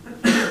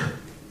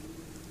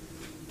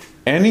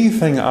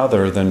anything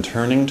other than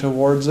turning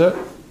towards it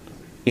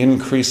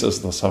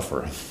increases the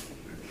suffering.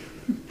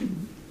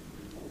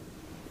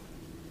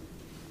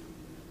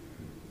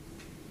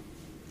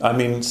 I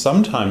mean,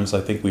 sometimes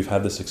I think we've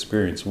had this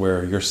experience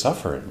where you're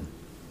suffering.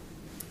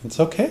 It's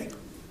okay.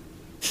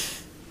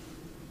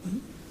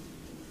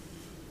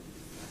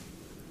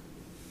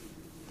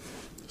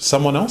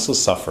 Someone else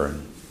is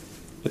suffering.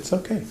 It's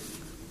okay.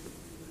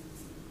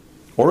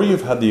 Or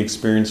you've had the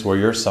experience where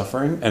you're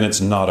suffering and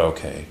it's not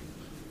okay.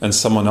 And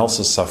someone else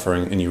is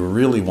suffering and you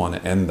really want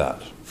to end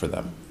that for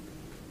them.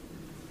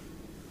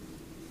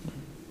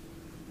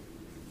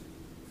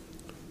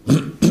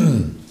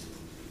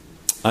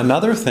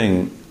 Another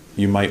thing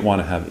you might want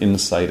to have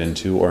insight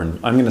into, or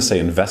I'm going to say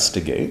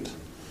investigate,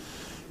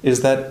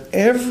 is that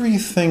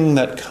everything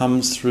that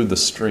comes through the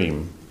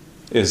stream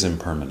is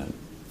impermanent.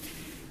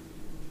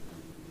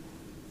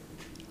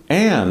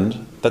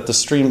 And that the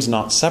stream's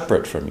not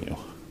separate from you.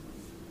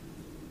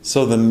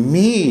 So the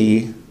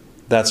me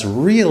that's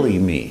really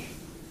me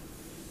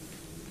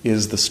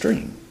is the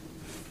stream.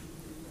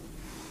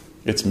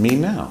 It's me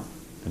now,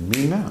 and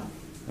me now,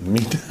 and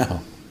me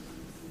now.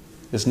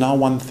 It's not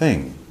one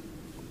thing,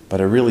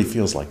 but it really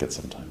feels like it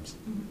sometimes.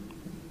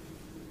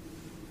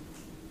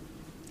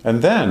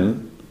 And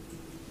then,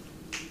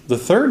 the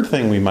third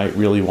thing we might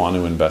really want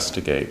to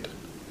investigate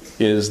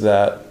is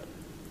that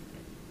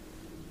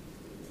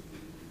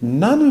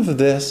none of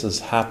this is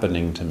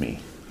happening to me.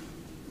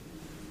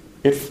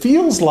 It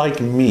feels like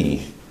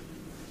me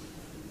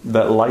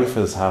that life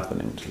is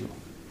happening to.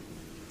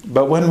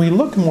 But when we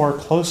look more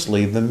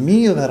closely, the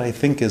me that I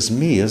think is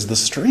me is the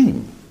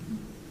stream.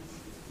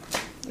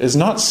 Is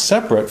not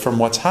separate from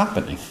what's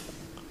happening.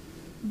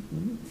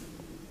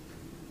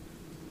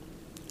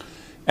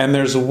 And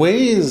there's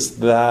ways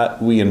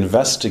that we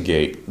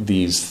investigate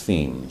these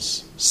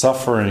themes.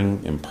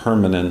 Suffering,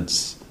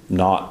 impermanence,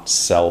 not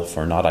self,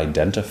 or not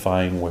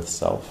identifying with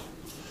self.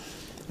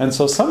 And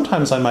so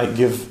sometimes I might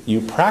give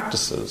you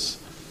practices.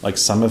 Like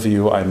some of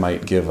you, I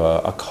might give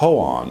a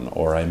koan,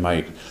 or I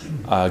might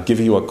give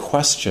you a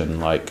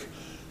question like,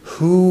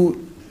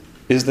 who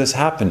is this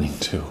happening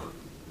to?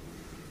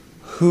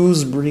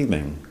 Who's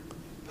breathing?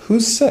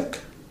 Who's sick?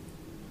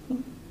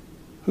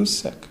 Who's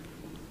sick?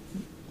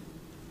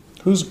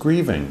 Who's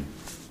grieving?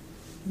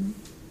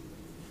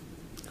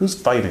 Who's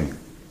fighting?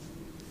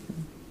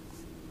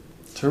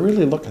 To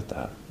really look at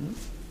that.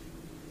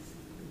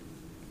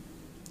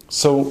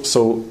 So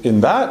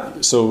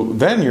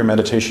then your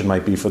meditation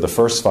might be for the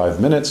first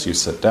 5 minutes, you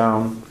sit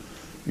down,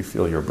 you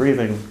feel your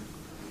breathing,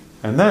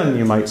 and then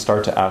you might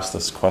start to ask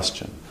this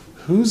question,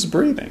 who's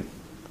breathing?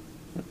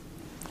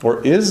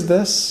 Or is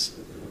this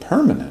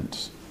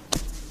permanent?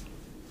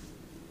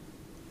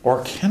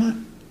 Or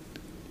can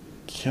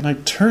I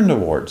turn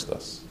towards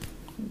this?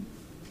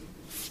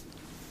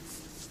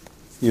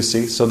 You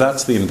see, so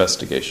that's the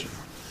investigation.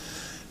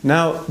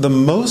 Now, the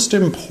most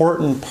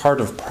important part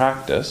of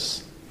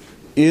practice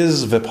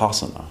is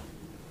vipassana.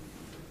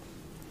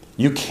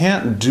 You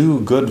can't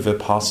do good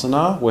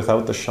vipassana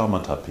without the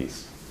shamatha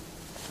piece.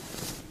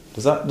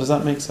 Does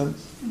that make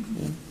sense?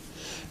 Mm-hmm. Yeah.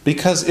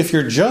 Because if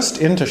you're just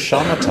into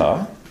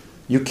shamatha,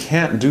 you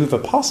can't do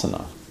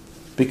vipassana.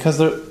 Because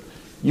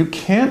you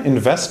can't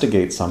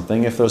investigate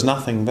something if there's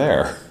nothing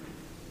there.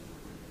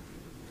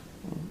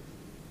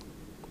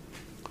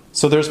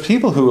 So there's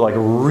people who like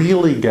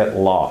really get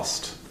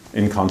lost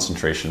in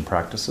concentration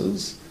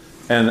practices,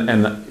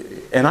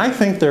 and I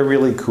think they're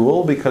really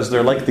cool because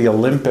they're like the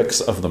Olympics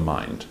of the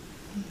mind.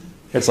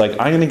 It's like,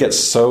 I'm going to get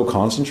so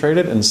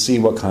concentrated and see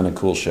what kind of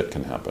cool shit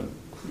can happen.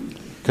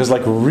 Because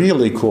like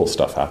really cool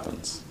stuff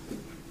happens.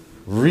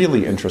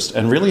 Really interesting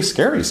and really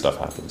scary stuff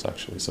happens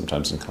actually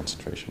sometimes in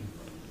concentration.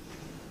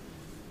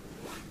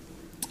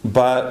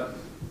 But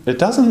it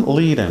doesn't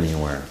lead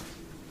anywhere.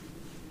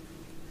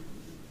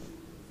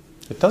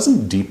 It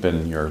doesn't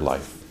deepen your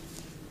life.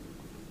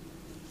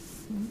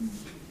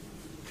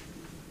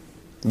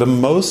 The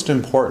most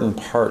important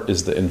part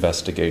is the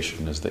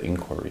investigation, is the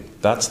inquiry.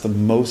 That's the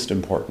most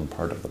important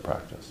part of the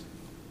practice.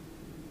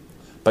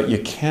 But you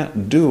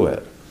can't do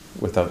it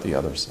without the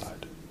other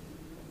side.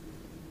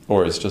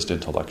 Or it's just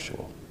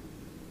intellectual.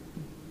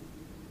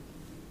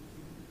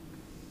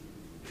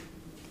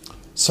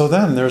 So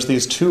then there's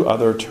these two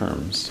other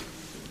terms.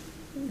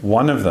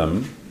 One of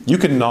them, you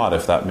can nod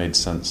if that made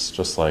sense,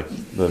 just like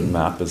the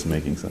map is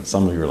making sense.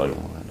 Some of you are like,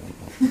 oh, I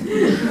don't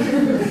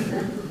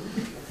know.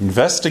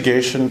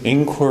 Investigation,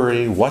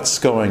 inquiry, what's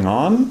going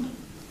on?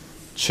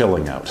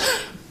 Chilling out.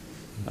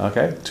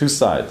 Okay? Two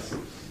sides.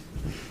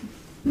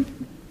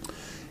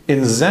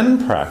 In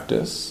Zen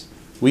practice,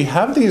 we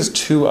have these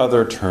two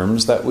other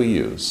terms that we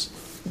use.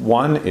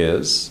 One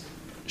is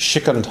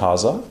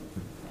shikantaza.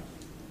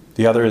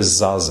 The other is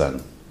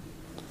zazen.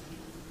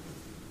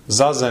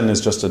 Zazen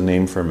is just a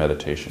name for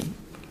meditation.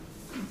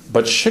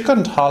 But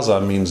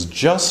shikantaza means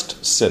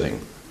just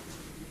sitting.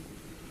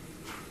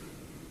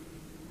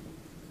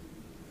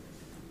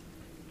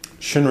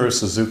 Shunryu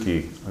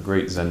Suzuki, a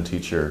great Zen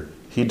teacher,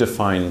 he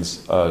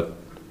defines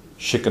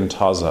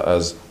shikantaza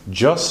as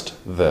just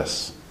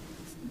this.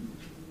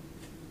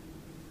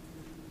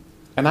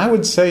 And I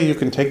would say you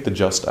can take the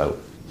just out.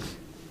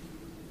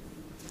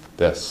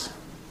 This.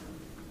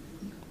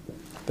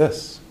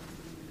 This.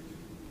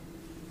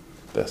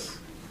 This.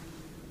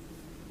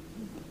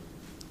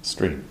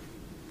 stream.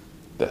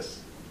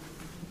 This.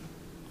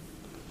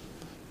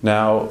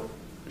 Now,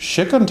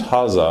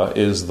 Shikantaza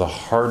is the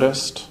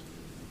hardest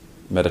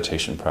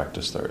meditation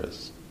practice there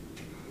is.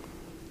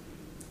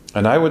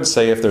 And I would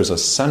say if there's a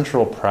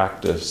central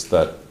practice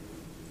that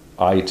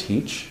I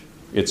teach,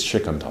 it's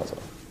Shikantaza.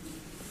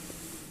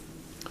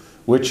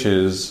 Which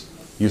is,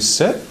 you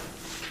sit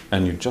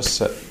and you just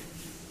sit.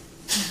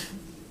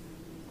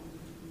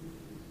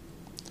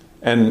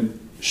 And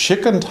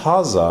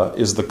Shikantaza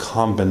is the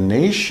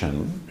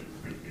combination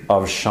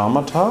of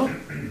shamatha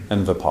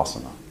and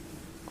vipassana.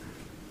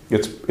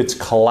 It's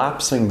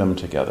collapsing them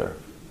together.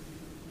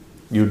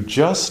 You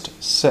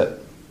just sit.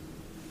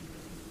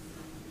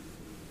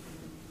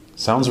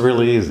 Sounds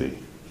really easy,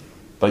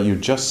 but you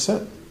just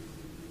sit.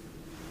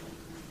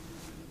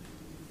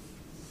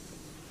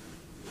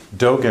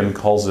 Dogen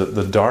calls it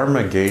the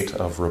Dharma gate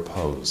of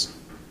repose.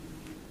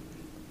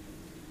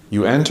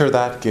 You enter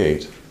that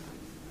gate,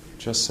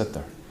 just sit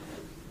there.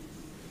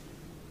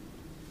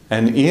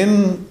 And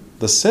in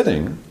the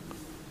sitting,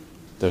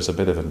 there's a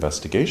bit of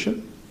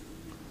investigation.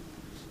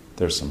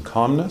 There's some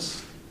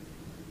calmness,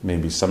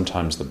 maybe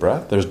sometimes the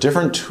breath. There's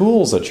different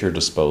tools at your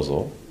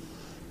disposal,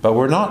 but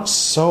we're not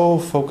so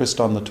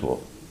focused on the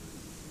tool.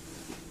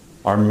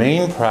 Our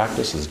main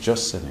practice is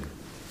just sitting.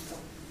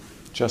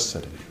 Just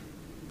sitting.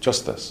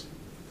 Just this.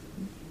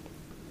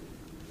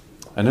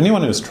 And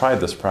anyone who's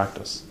tried this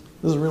practice,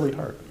 this is really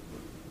hard.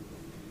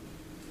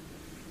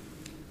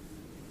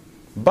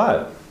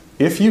 But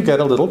if you get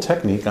a little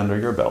technique under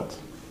your belt,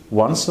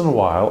 once in a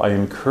while I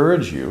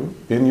encourage you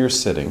in your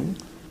sitting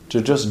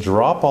to just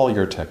drop all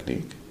your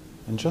technique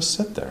and just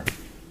sit there.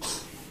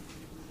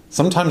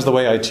 Sometimes the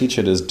way I teach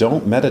it is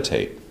don't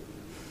meditate.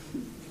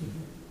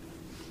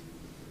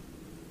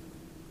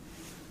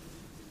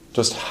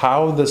 Just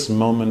how this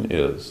moment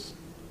is.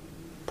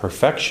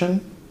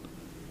 Perfection,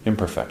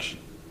 imperfection.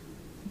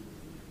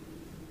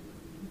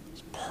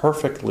 It's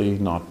perfectly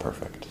not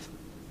perfect.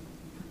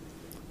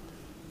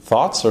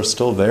 Thoughts are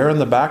still there in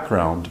the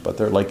background, but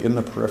they're like in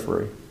the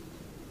periphery.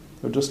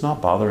 They're just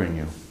not bothering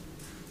you.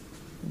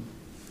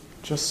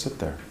 Just sit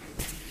there.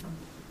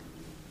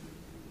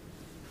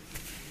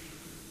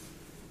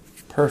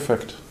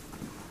 Perfect,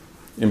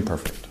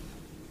 imperfect.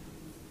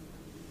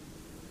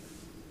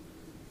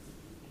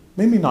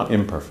 Maybe not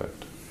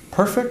imperfect.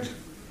 Perfect,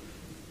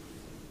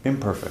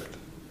 imperfect.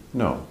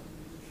 No.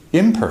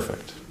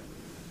 Imperfect,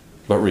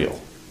 but real.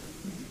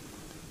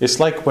 It's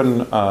like when,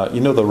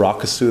 you know the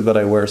rakusu that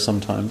I wear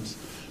sometimes?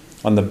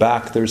 On the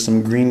back there's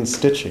some green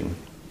stitching.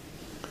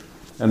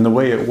 And the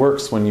way it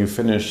works when you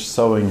finish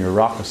sewing your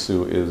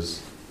rakusu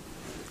is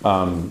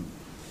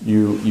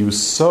you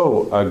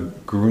sew a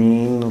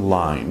green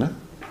line,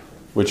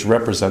 which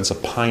represents a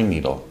pine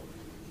needle.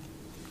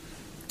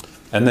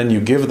 And then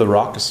you give the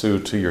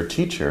rakusu to your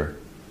teacher,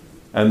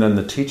 and then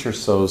the teacher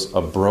sews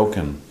a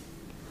broken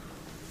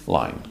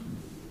line.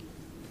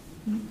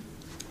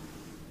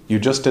 You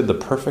just did the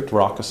perfect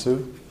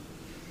rakusu,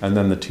 and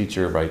then the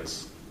teacher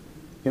writes,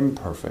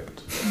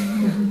 imperfect.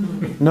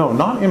 No,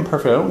 not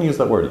imperfect. I don't use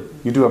that word.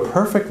 You do a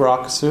perfect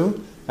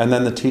rakusu, and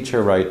then the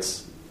teacher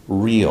writes,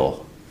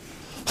 real.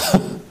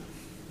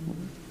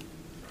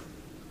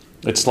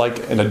 It's like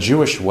in a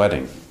Jewish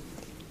wedding.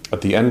 At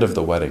the end of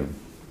the wedding,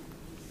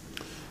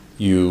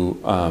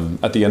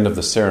 at the end of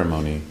the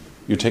ceremony,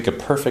 you take a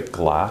perfect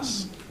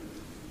glass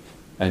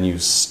and you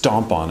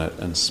stomp on it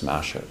and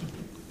smash it.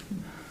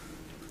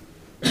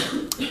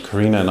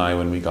 Karina and I,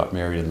 when we got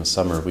married in the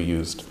summer, we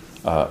used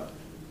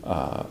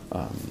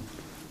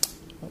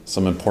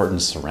some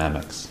important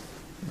ceramics.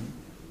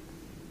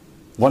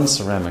 One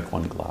ceramic,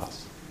 one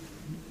glass.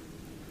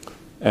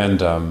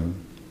 And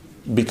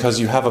because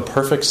you have a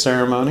perfect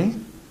ceremony,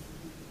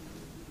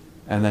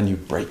 and then you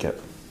break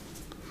it,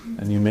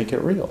 and you make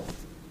it real.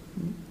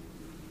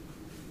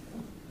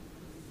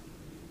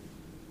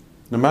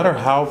 No matter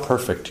how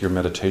perfect your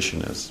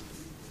meditation is,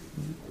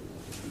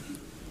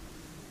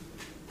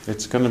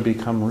 it's going to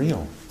become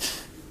real.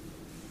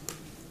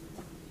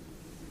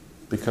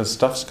 Because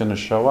stuff's going to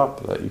show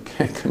up that you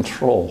can't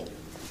control.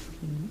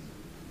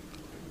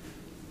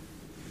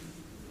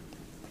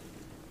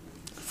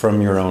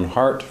 From your own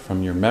heart,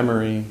 from your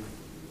memory.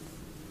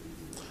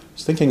 I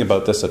was thinking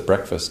about this at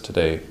breakfast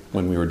today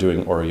when we were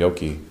doing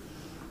oryoki,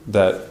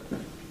 that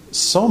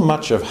so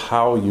much of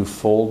how you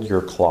fold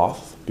your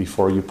cloth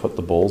before you put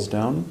the bowls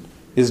down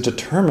is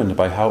determined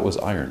by how it was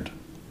ironed.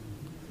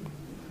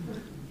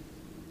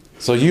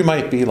 So you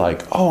might be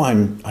like, oh,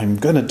 I'm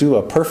going to do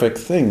a perfect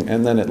thing,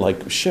 and then it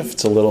like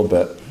shifts a little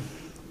bit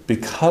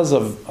because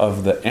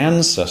of the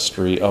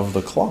ancestry of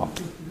the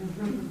cloth.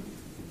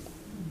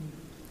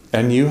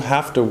 And you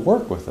have to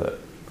work with it.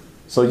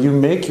 So you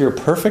make your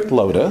perfect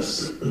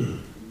lotus,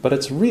 but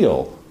it's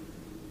real.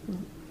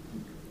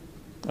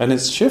 And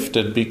it's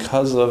shifted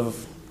because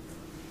of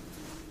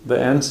the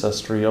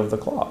ancestry of the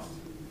cloth.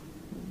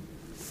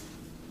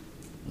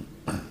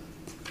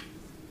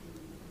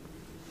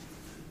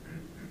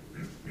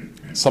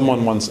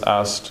 Someone once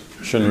asked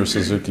Shunryu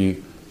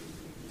Suzuki,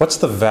 what's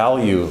the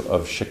value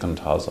of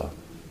shikantaza?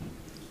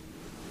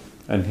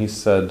 And he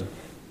said,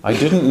 I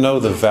didn't know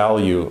the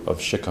value of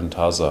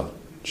shikantaza,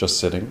 just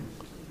sitting,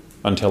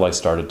 until I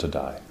started to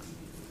die.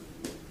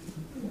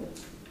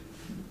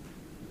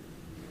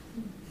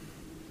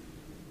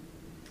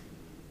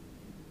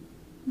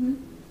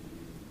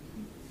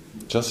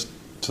 Just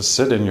to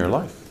sit in your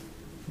life.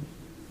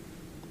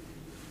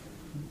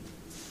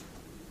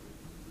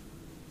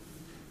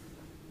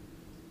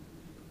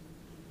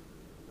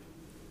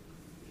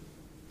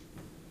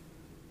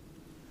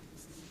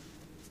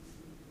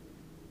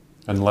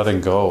 And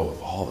letting go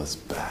of all this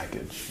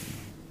baggage.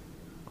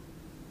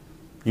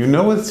 You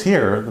know it's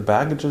here, the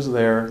baggage is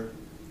there,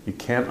 you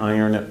can't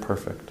iron it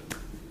perfect.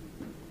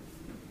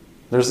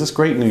 There's this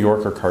great New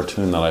Yorker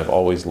cartoon that I've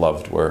always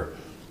loved where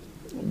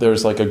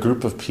there's like a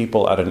group of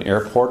people at an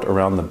airport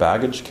around the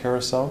baggage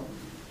carousel,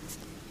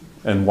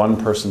 and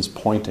one person's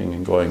pointing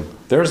and going,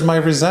 "There's my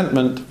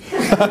resentment."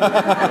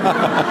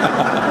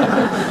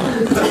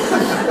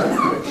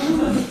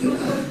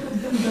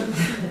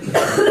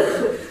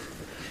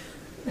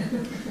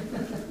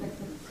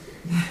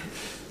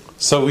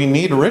 So we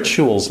need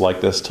rituals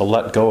like this to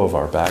let go of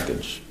our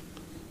baggage.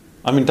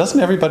 I mean, doesn't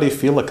everybody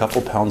feel a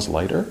couple pounds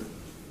lighter?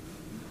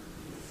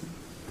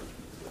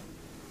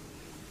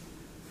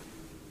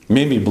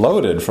 Maybe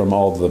bloated from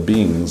all the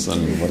beans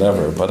and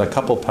whatever, but a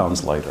couple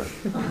pounds lighter.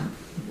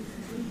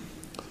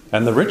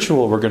 And the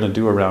ritual we're going to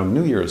do around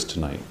New Year's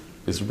tonight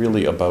is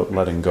really about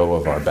letting go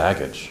of our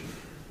baggage.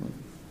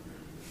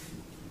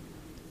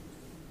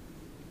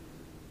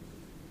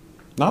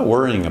 Not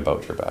worrying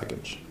about your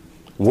baggage.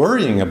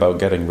 Worrying about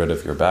getting rid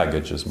of your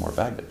baggage is more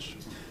baggage.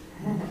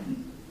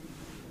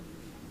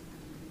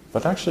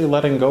 But actually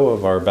letting go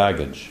of our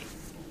baggage.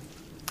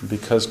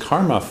 Because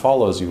karma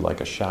follows you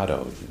like a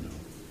shadow,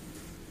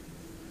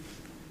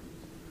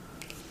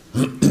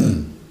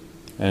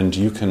 And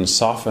you can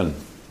soften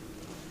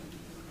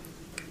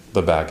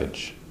the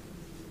baggage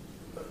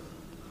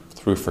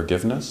through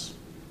forgiveness.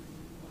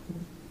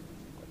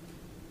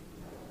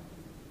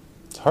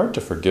 It's hard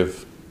to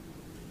forgive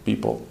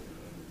people.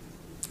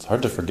 It's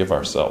hard to forgive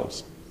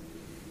ourselves.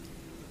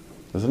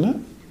 Isn't it?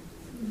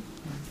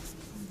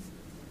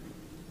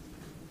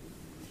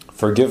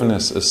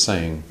 Forgiveness is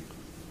saying,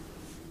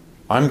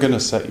 I'm going to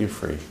set you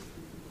free.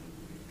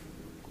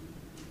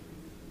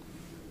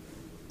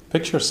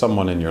 Picture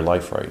someone in your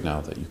life right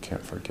now that you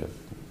can't forgive.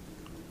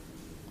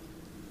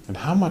 And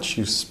how much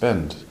you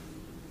spend,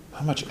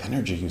 how much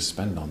energy you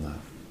spend on that.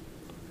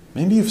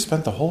 Maybe you've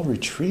spent the whole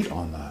retreat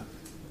on that.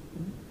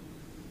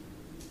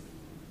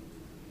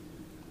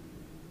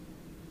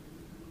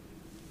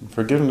 And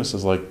forgiveness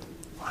is like,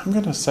 I'm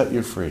going to set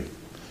you free.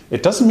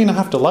 It doesn't mean I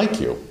have to like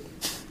you.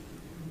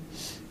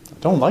 I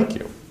don't like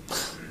you.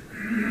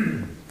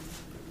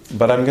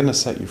 But I'm going to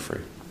set you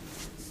free.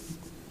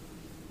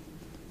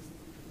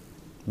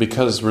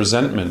 Because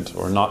resentment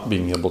or not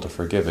being able to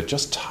forgive, it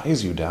just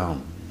ties you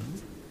down.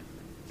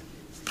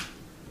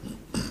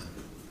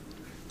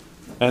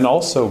 And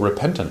also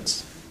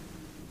repentance.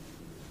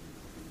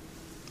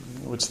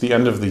 It's the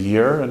end of the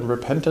year, and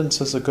repentance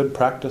is a good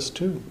practice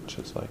too. Which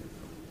is like,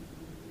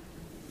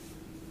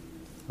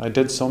 I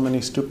did so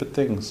many stupid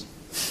things.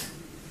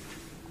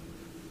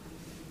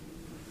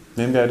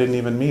 Maybe I didn't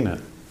even mean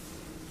it.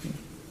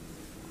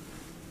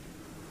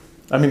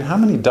 I mean, how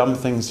many dumb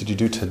things did you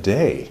do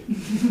today?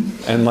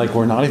 And like,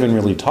 we're not even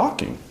really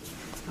talking.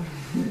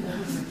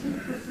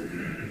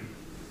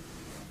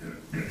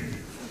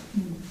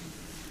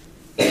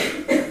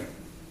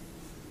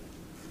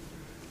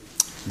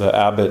 The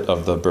abbot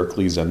of the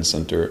Berkeley Zen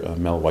Center,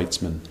 Mel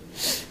Weitzman,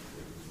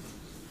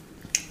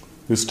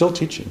 who's still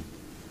teaching.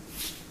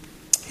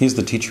 He's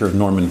the teacher of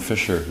Norman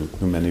Fisher,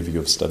 who many of you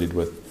have studied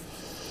with.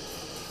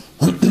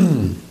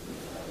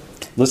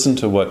 Listen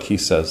to what he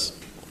says.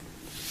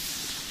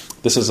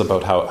 This is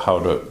about how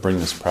to bring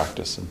this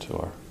practice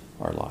into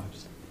our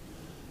lives.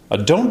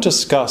 Don't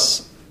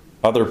discuss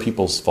other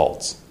people's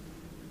faults.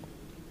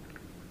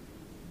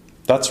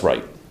 That's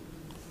right.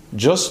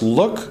 Just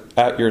look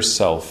at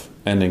yourself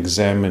and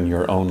examine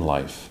your own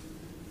life.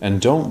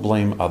 And don't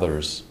blame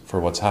others for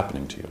what's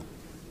happening to you.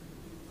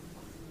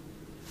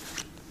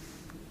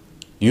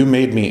 You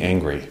made me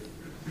angry.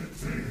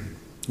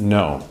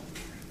 No.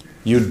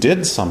 You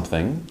did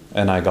something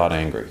and I got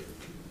angry. Do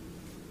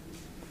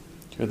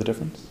you hear the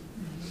difference?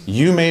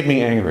 You made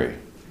me angry.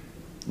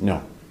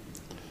 No.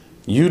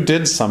 You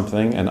did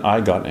something and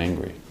I got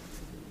angry.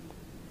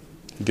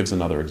 He gives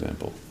another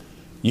example.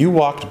 You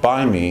walked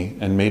by me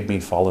and made me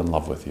fall in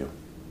love with you.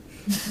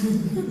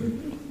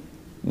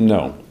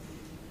 No.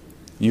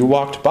 You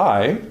walked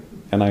by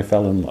and I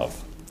fell in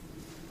love.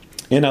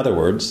 In other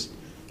words,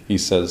 he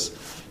says,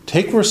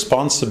 take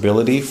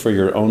responsibility for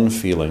your own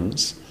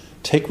feelings,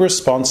 take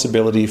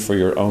responsibility for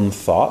your own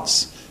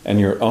thoughts and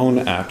your own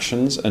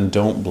actions, and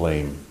don't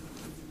blame.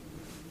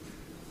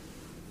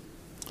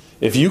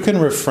 If you can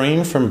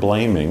refrain from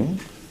blaming,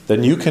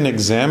 then you can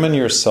examine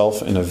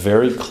yourself in a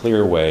very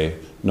clear way,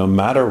 no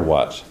matter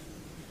what,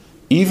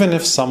 even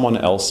if someone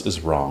else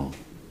is wrong.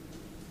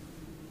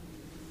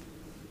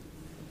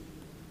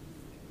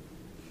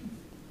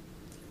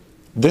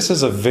 This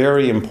is a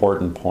very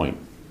important point.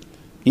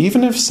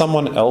 Even if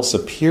someone else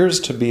appears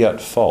to be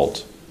at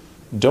fault,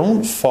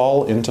 don't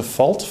fall into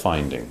fault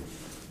finding.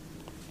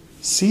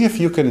 See if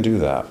you can do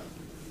that.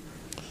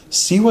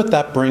 See what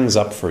that brings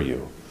up for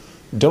you.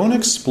 Don't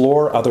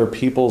explore other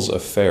people's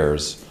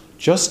affairs.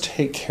 Just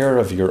take care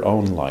of your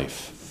own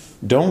life.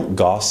 Don't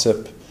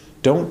gossip.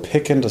 Don't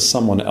pick into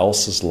someone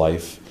else's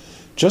life.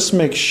 Just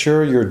make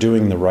sure you're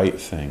doing the right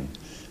thing.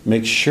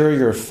 Make sure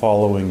you're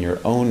following your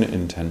own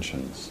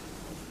intentions.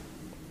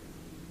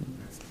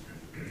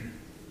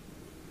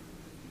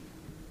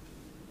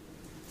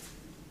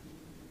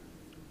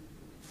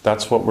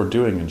 That's what we're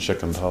doing in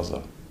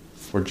Shikantaza.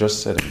 We're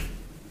just sitting.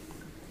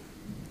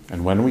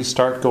 And when we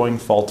start going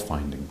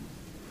fault-finding,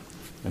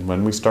 and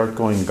when we start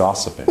going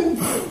gossiping,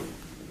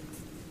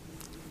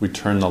 we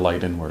turn the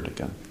light inward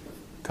again.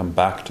 Come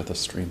back to the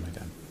stream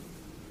again.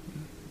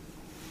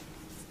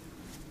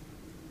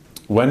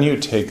 When you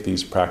take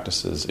these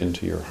practices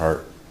into your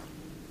heart,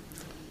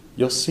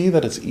 you'll see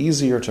that it's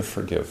easier to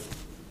forgive.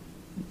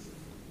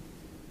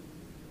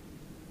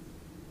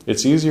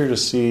 It's easier to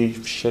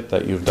see shit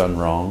that you've done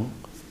wrong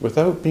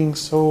without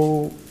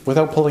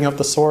pulling out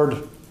the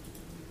sword.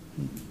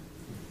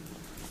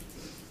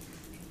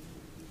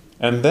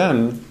 And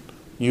then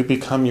you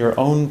become your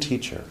own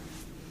teacher.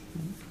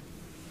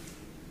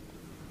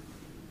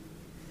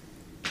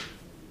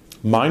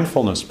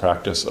 Mindfulness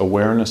practice,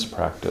 awareness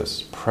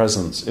practice,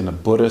 presence in a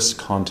Buddhist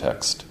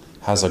context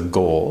has a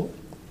goal,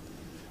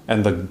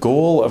 and the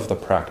goal of the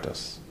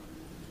practice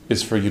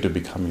is for you to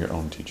become your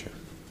own teacher.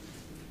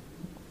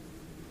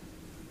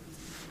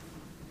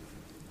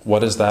 What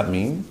does that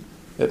mean?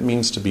 It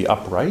means to be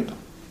upright,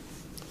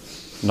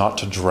 not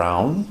to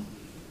drown,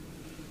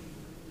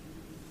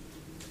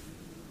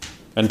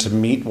 and to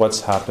meet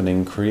what's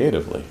happening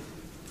creatively.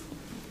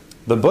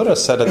 The Buddha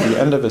said at the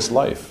end of his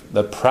life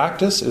that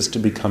practice is to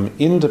become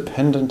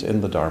independent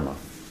in the Dharma.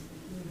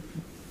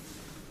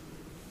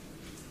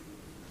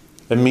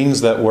 It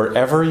means that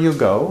wherever you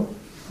go,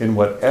 in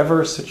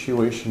whatever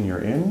situation you're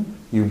in,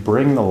 you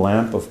bring the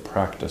lamp of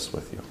practice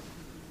with you.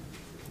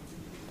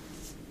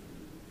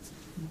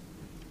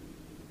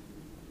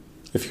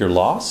 If you're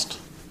lost,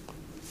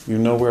 you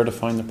know where to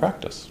find the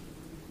practice.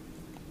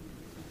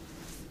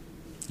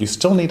 You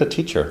still need a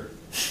teacher.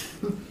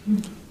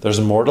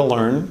 There's more to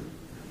learn.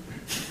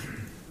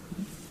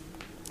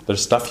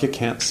 There's stuff you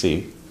can't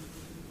see.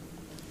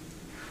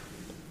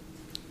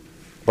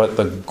 But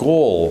the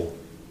goal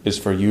is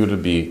for you to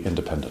be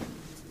independent.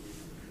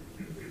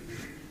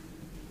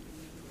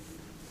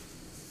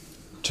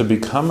 To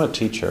become a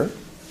teacher,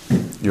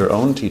 your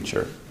own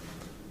teacher,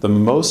 the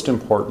most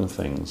important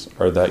things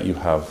are that you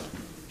have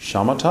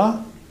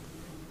shamatha,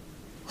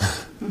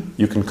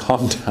 you can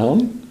calm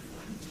down,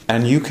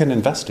 and you can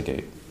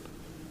investigate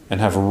and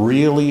have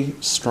really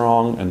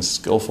strong and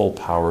skillful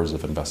powers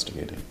of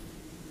investigating.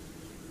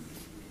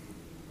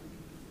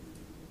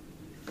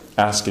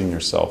 Asking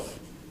yourself,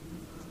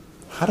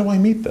 how do I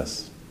meet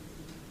this?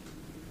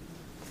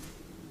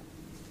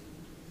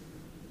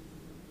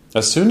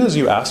 As soon as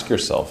you ask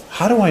yourself,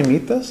 how do I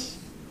meet this?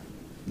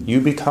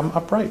 You become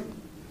upright.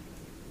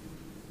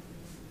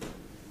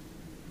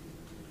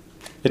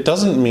 It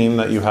doesn't mean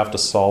that you have to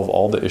solve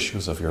all the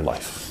issues of your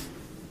life.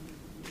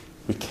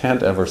 We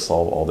can't ever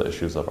solve all the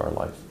issues of our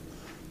life.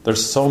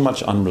 There's so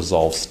much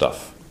unresolved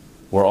stuff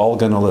we're all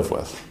going to live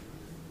with.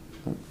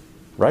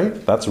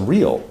 Right? That's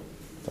real.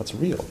 That's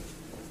real.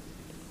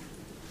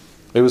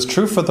 It was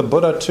true for the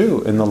Buddha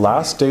too. In the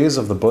last days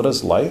of the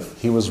Buddha's life,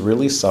 he was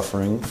really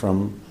suffering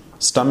from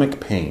stomach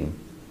pain.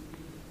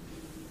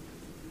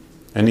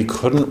 And he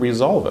couldn't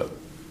resolve it.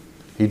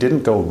 He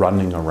didn't go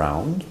running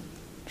around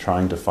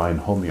trying to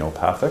find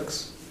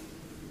homeopathics.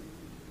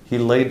 He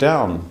lay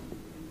down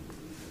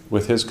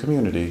with his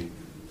community,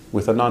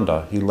 with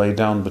Ananda. He lay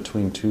down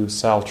between two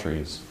sal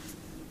trees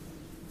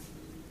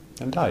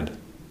and died.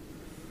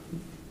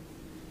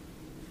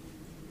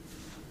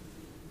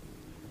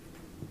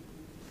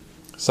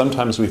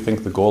 Sometimes we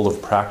think the goal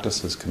of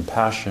practice is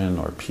compassion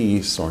or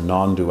peace or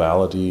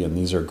non-duality, and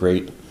these are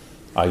great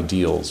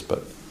ideals,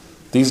 but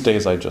these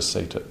days I just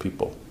say to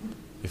people,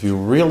 if you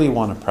really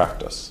want to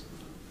practice,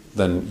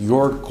 then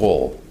your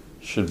goal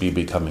should be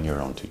becoming your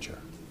own teacher.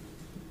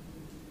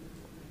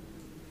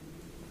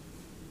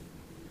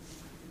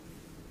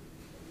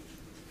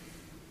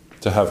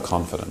 To have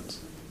confidence.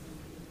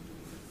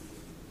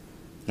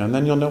 And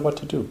then you'll know what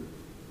to do.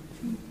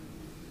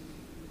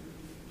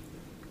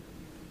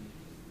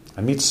 I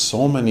meet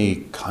so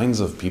many kinds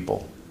of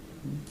people.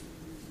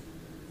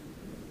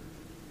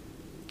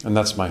 And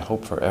that's my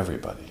hope for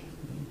everybody.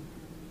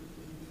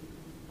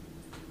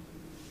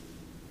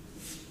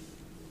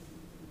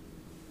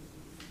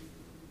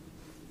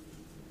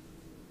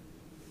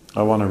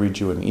 I want to read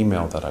you an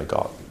email that I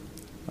got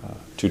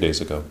 2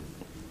 days ago.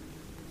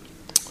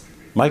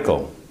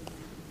 Michael.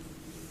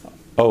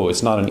 Oh,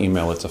 it's not an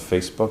email, it's a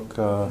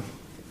Facebook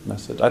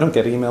message. I don't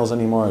get emails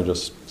anymore, I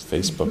just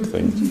Facebook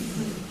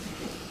things.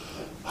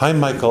 Hi,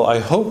 Michael. I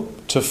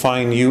hope to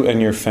find you and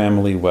your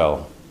family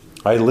well.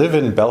 I live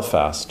in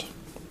Belfast.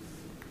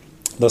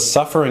 The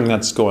suffering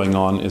that's going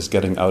on is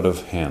getting out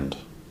of hand.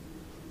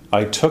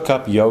 I took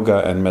up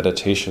yoga and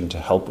meditation to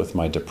help with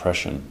my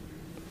depression.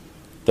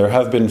 There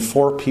have been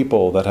 4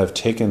 people that have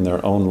taken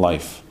their own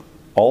life,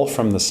 all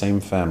from the same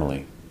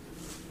family.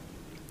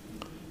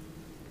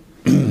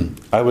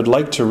 I would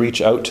like to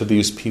reach out to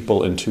these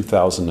people in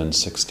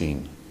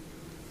 2016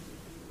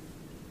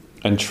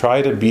 and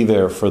try to be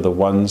there for the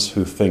ones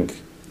who think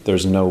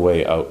there's no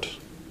way out.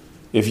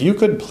 If you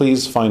could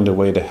please find a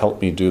way to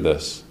help me do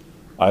this,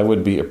 I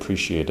would be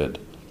appreciated.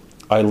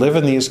 I live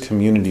in these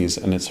communities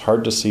and it's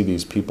hard to see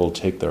these people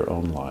take their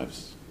own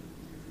lives.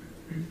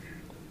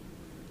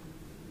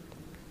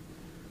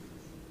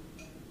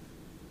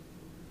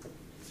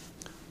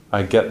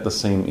 I get the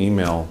same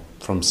email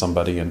from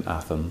somebody in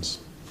Athens.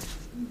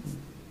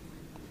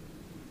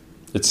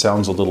 It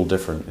sounds a little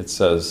different. It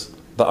says,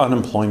 the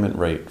unemployment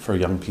rate for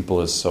young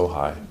people is so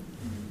high.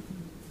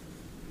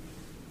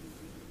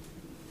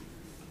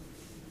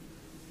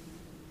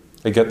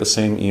 I get the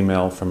same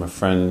email from a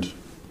friend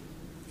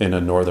in a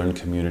northern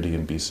community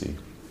in BC.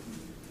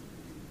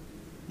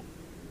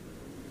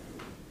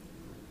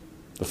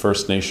 The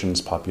First Nations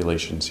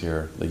populations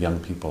here, the young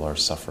people are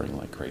suffering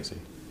like crazy.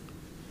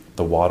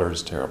 The water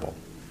is terrible.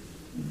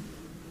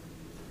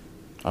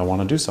 I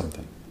want to do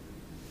something.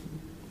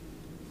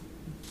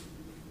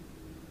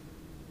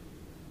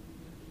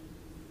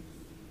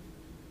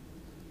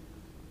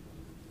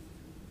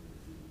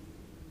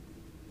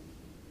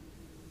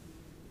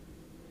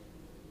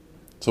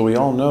 So we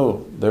all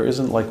know there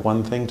isn't like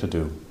one thing to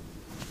do.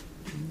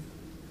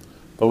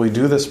 But we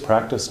do this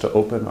practice to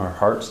open our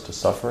hearts to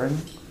suffering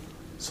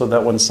so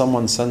that when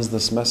someone sends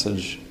this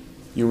message,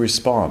 you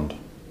respond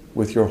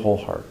with your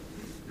whole heart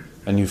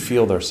and you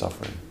feel their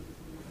suffering.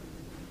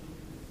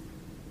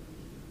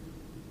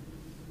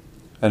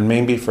 And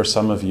maybe for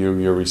some of you,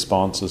 your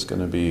response is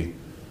going to be,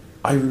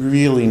 I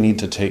really need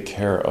to take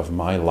care of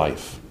my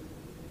life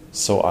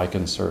so I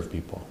can serve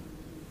people.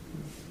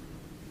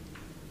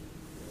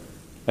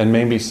 And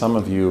maybe some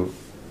of you,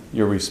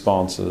 your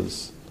response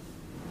is,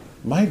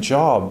 my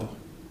job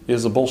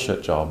is a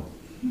bullshit job.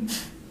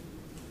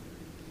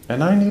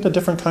 And I need a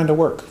different kind of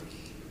work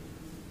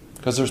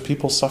because there's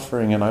people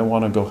suffering and I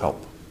want to go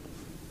help.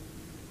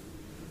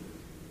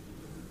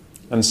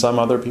 And some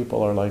other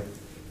people are like,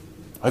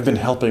 I've been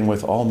helping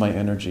with all my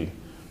energy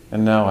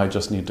and now I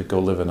just need to go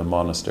live in a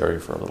monastery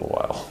for a little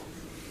while.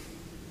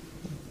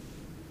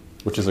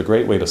 Which is a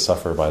great way to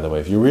suffer, by the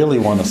way. If you really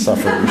want to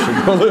suffer, you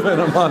should go live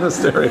in a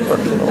monastery for a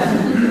little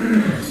while.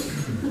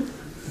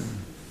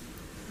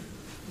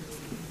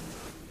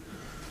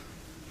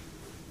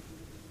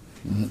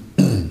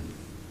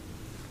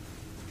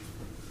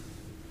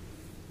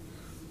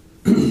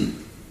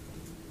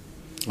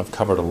 I've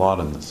covered a lot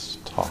in this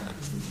talk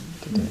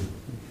today.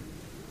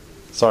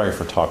 Sorry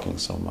for talking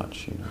so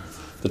much.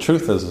 The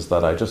truth is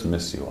that I just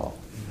miss you all.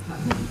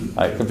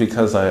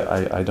 Because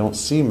I don't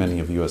see many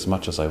of you as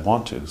much as I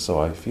want to. So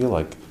I feel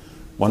like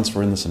once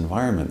we're in this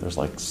environment, there's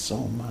like so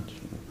much.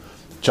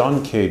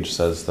 John Cage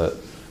says that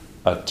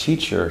a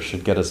teacher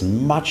should get as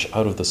much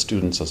out of the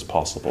students as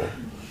possible,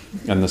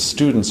 and the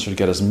students should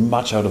get as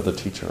much out of the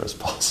teacher as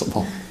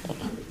possible.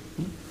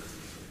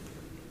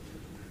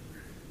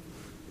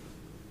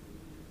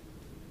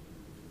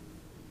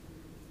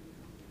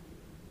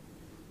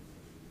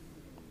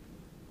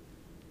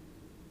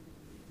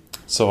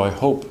 So I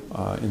hope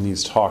in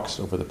these talks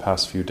over the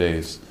past few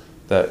days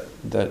that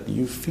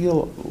you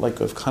feel like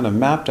I've kind of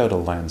mapped out a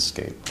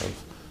landscape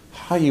of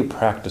how you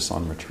practice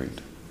on retreat.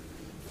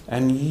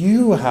 And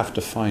you have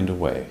to find a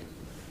way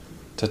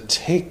to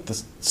take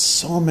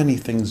so many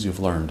things you've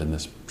learned in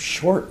this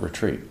short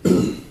retreat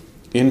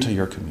into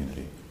your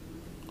community,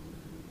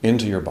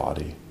 into your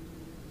body,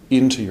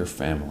 into your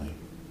family,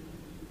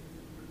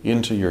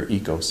 into your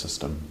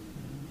ecosystem.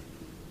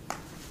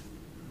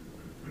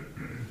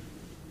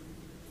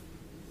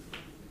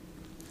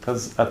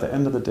 Because at the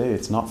end of the day,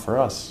 it's not for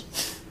us,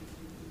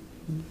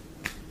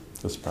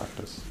 this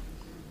practice.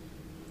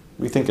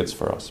 We think it's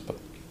for us, but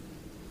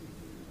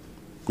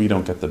we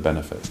don't get the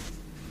benefit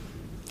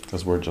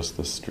because we're just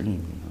the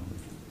stream.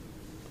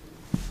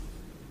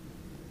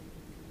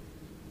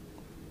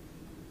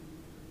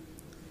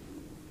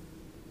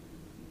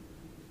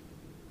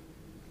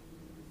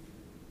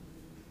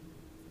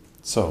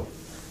 So,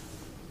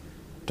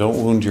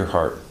 don't wound your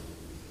heart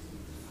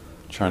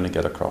trying to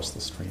get across the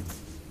stream.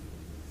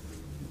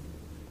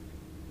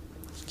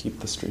 Keep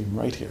the stream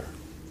right here.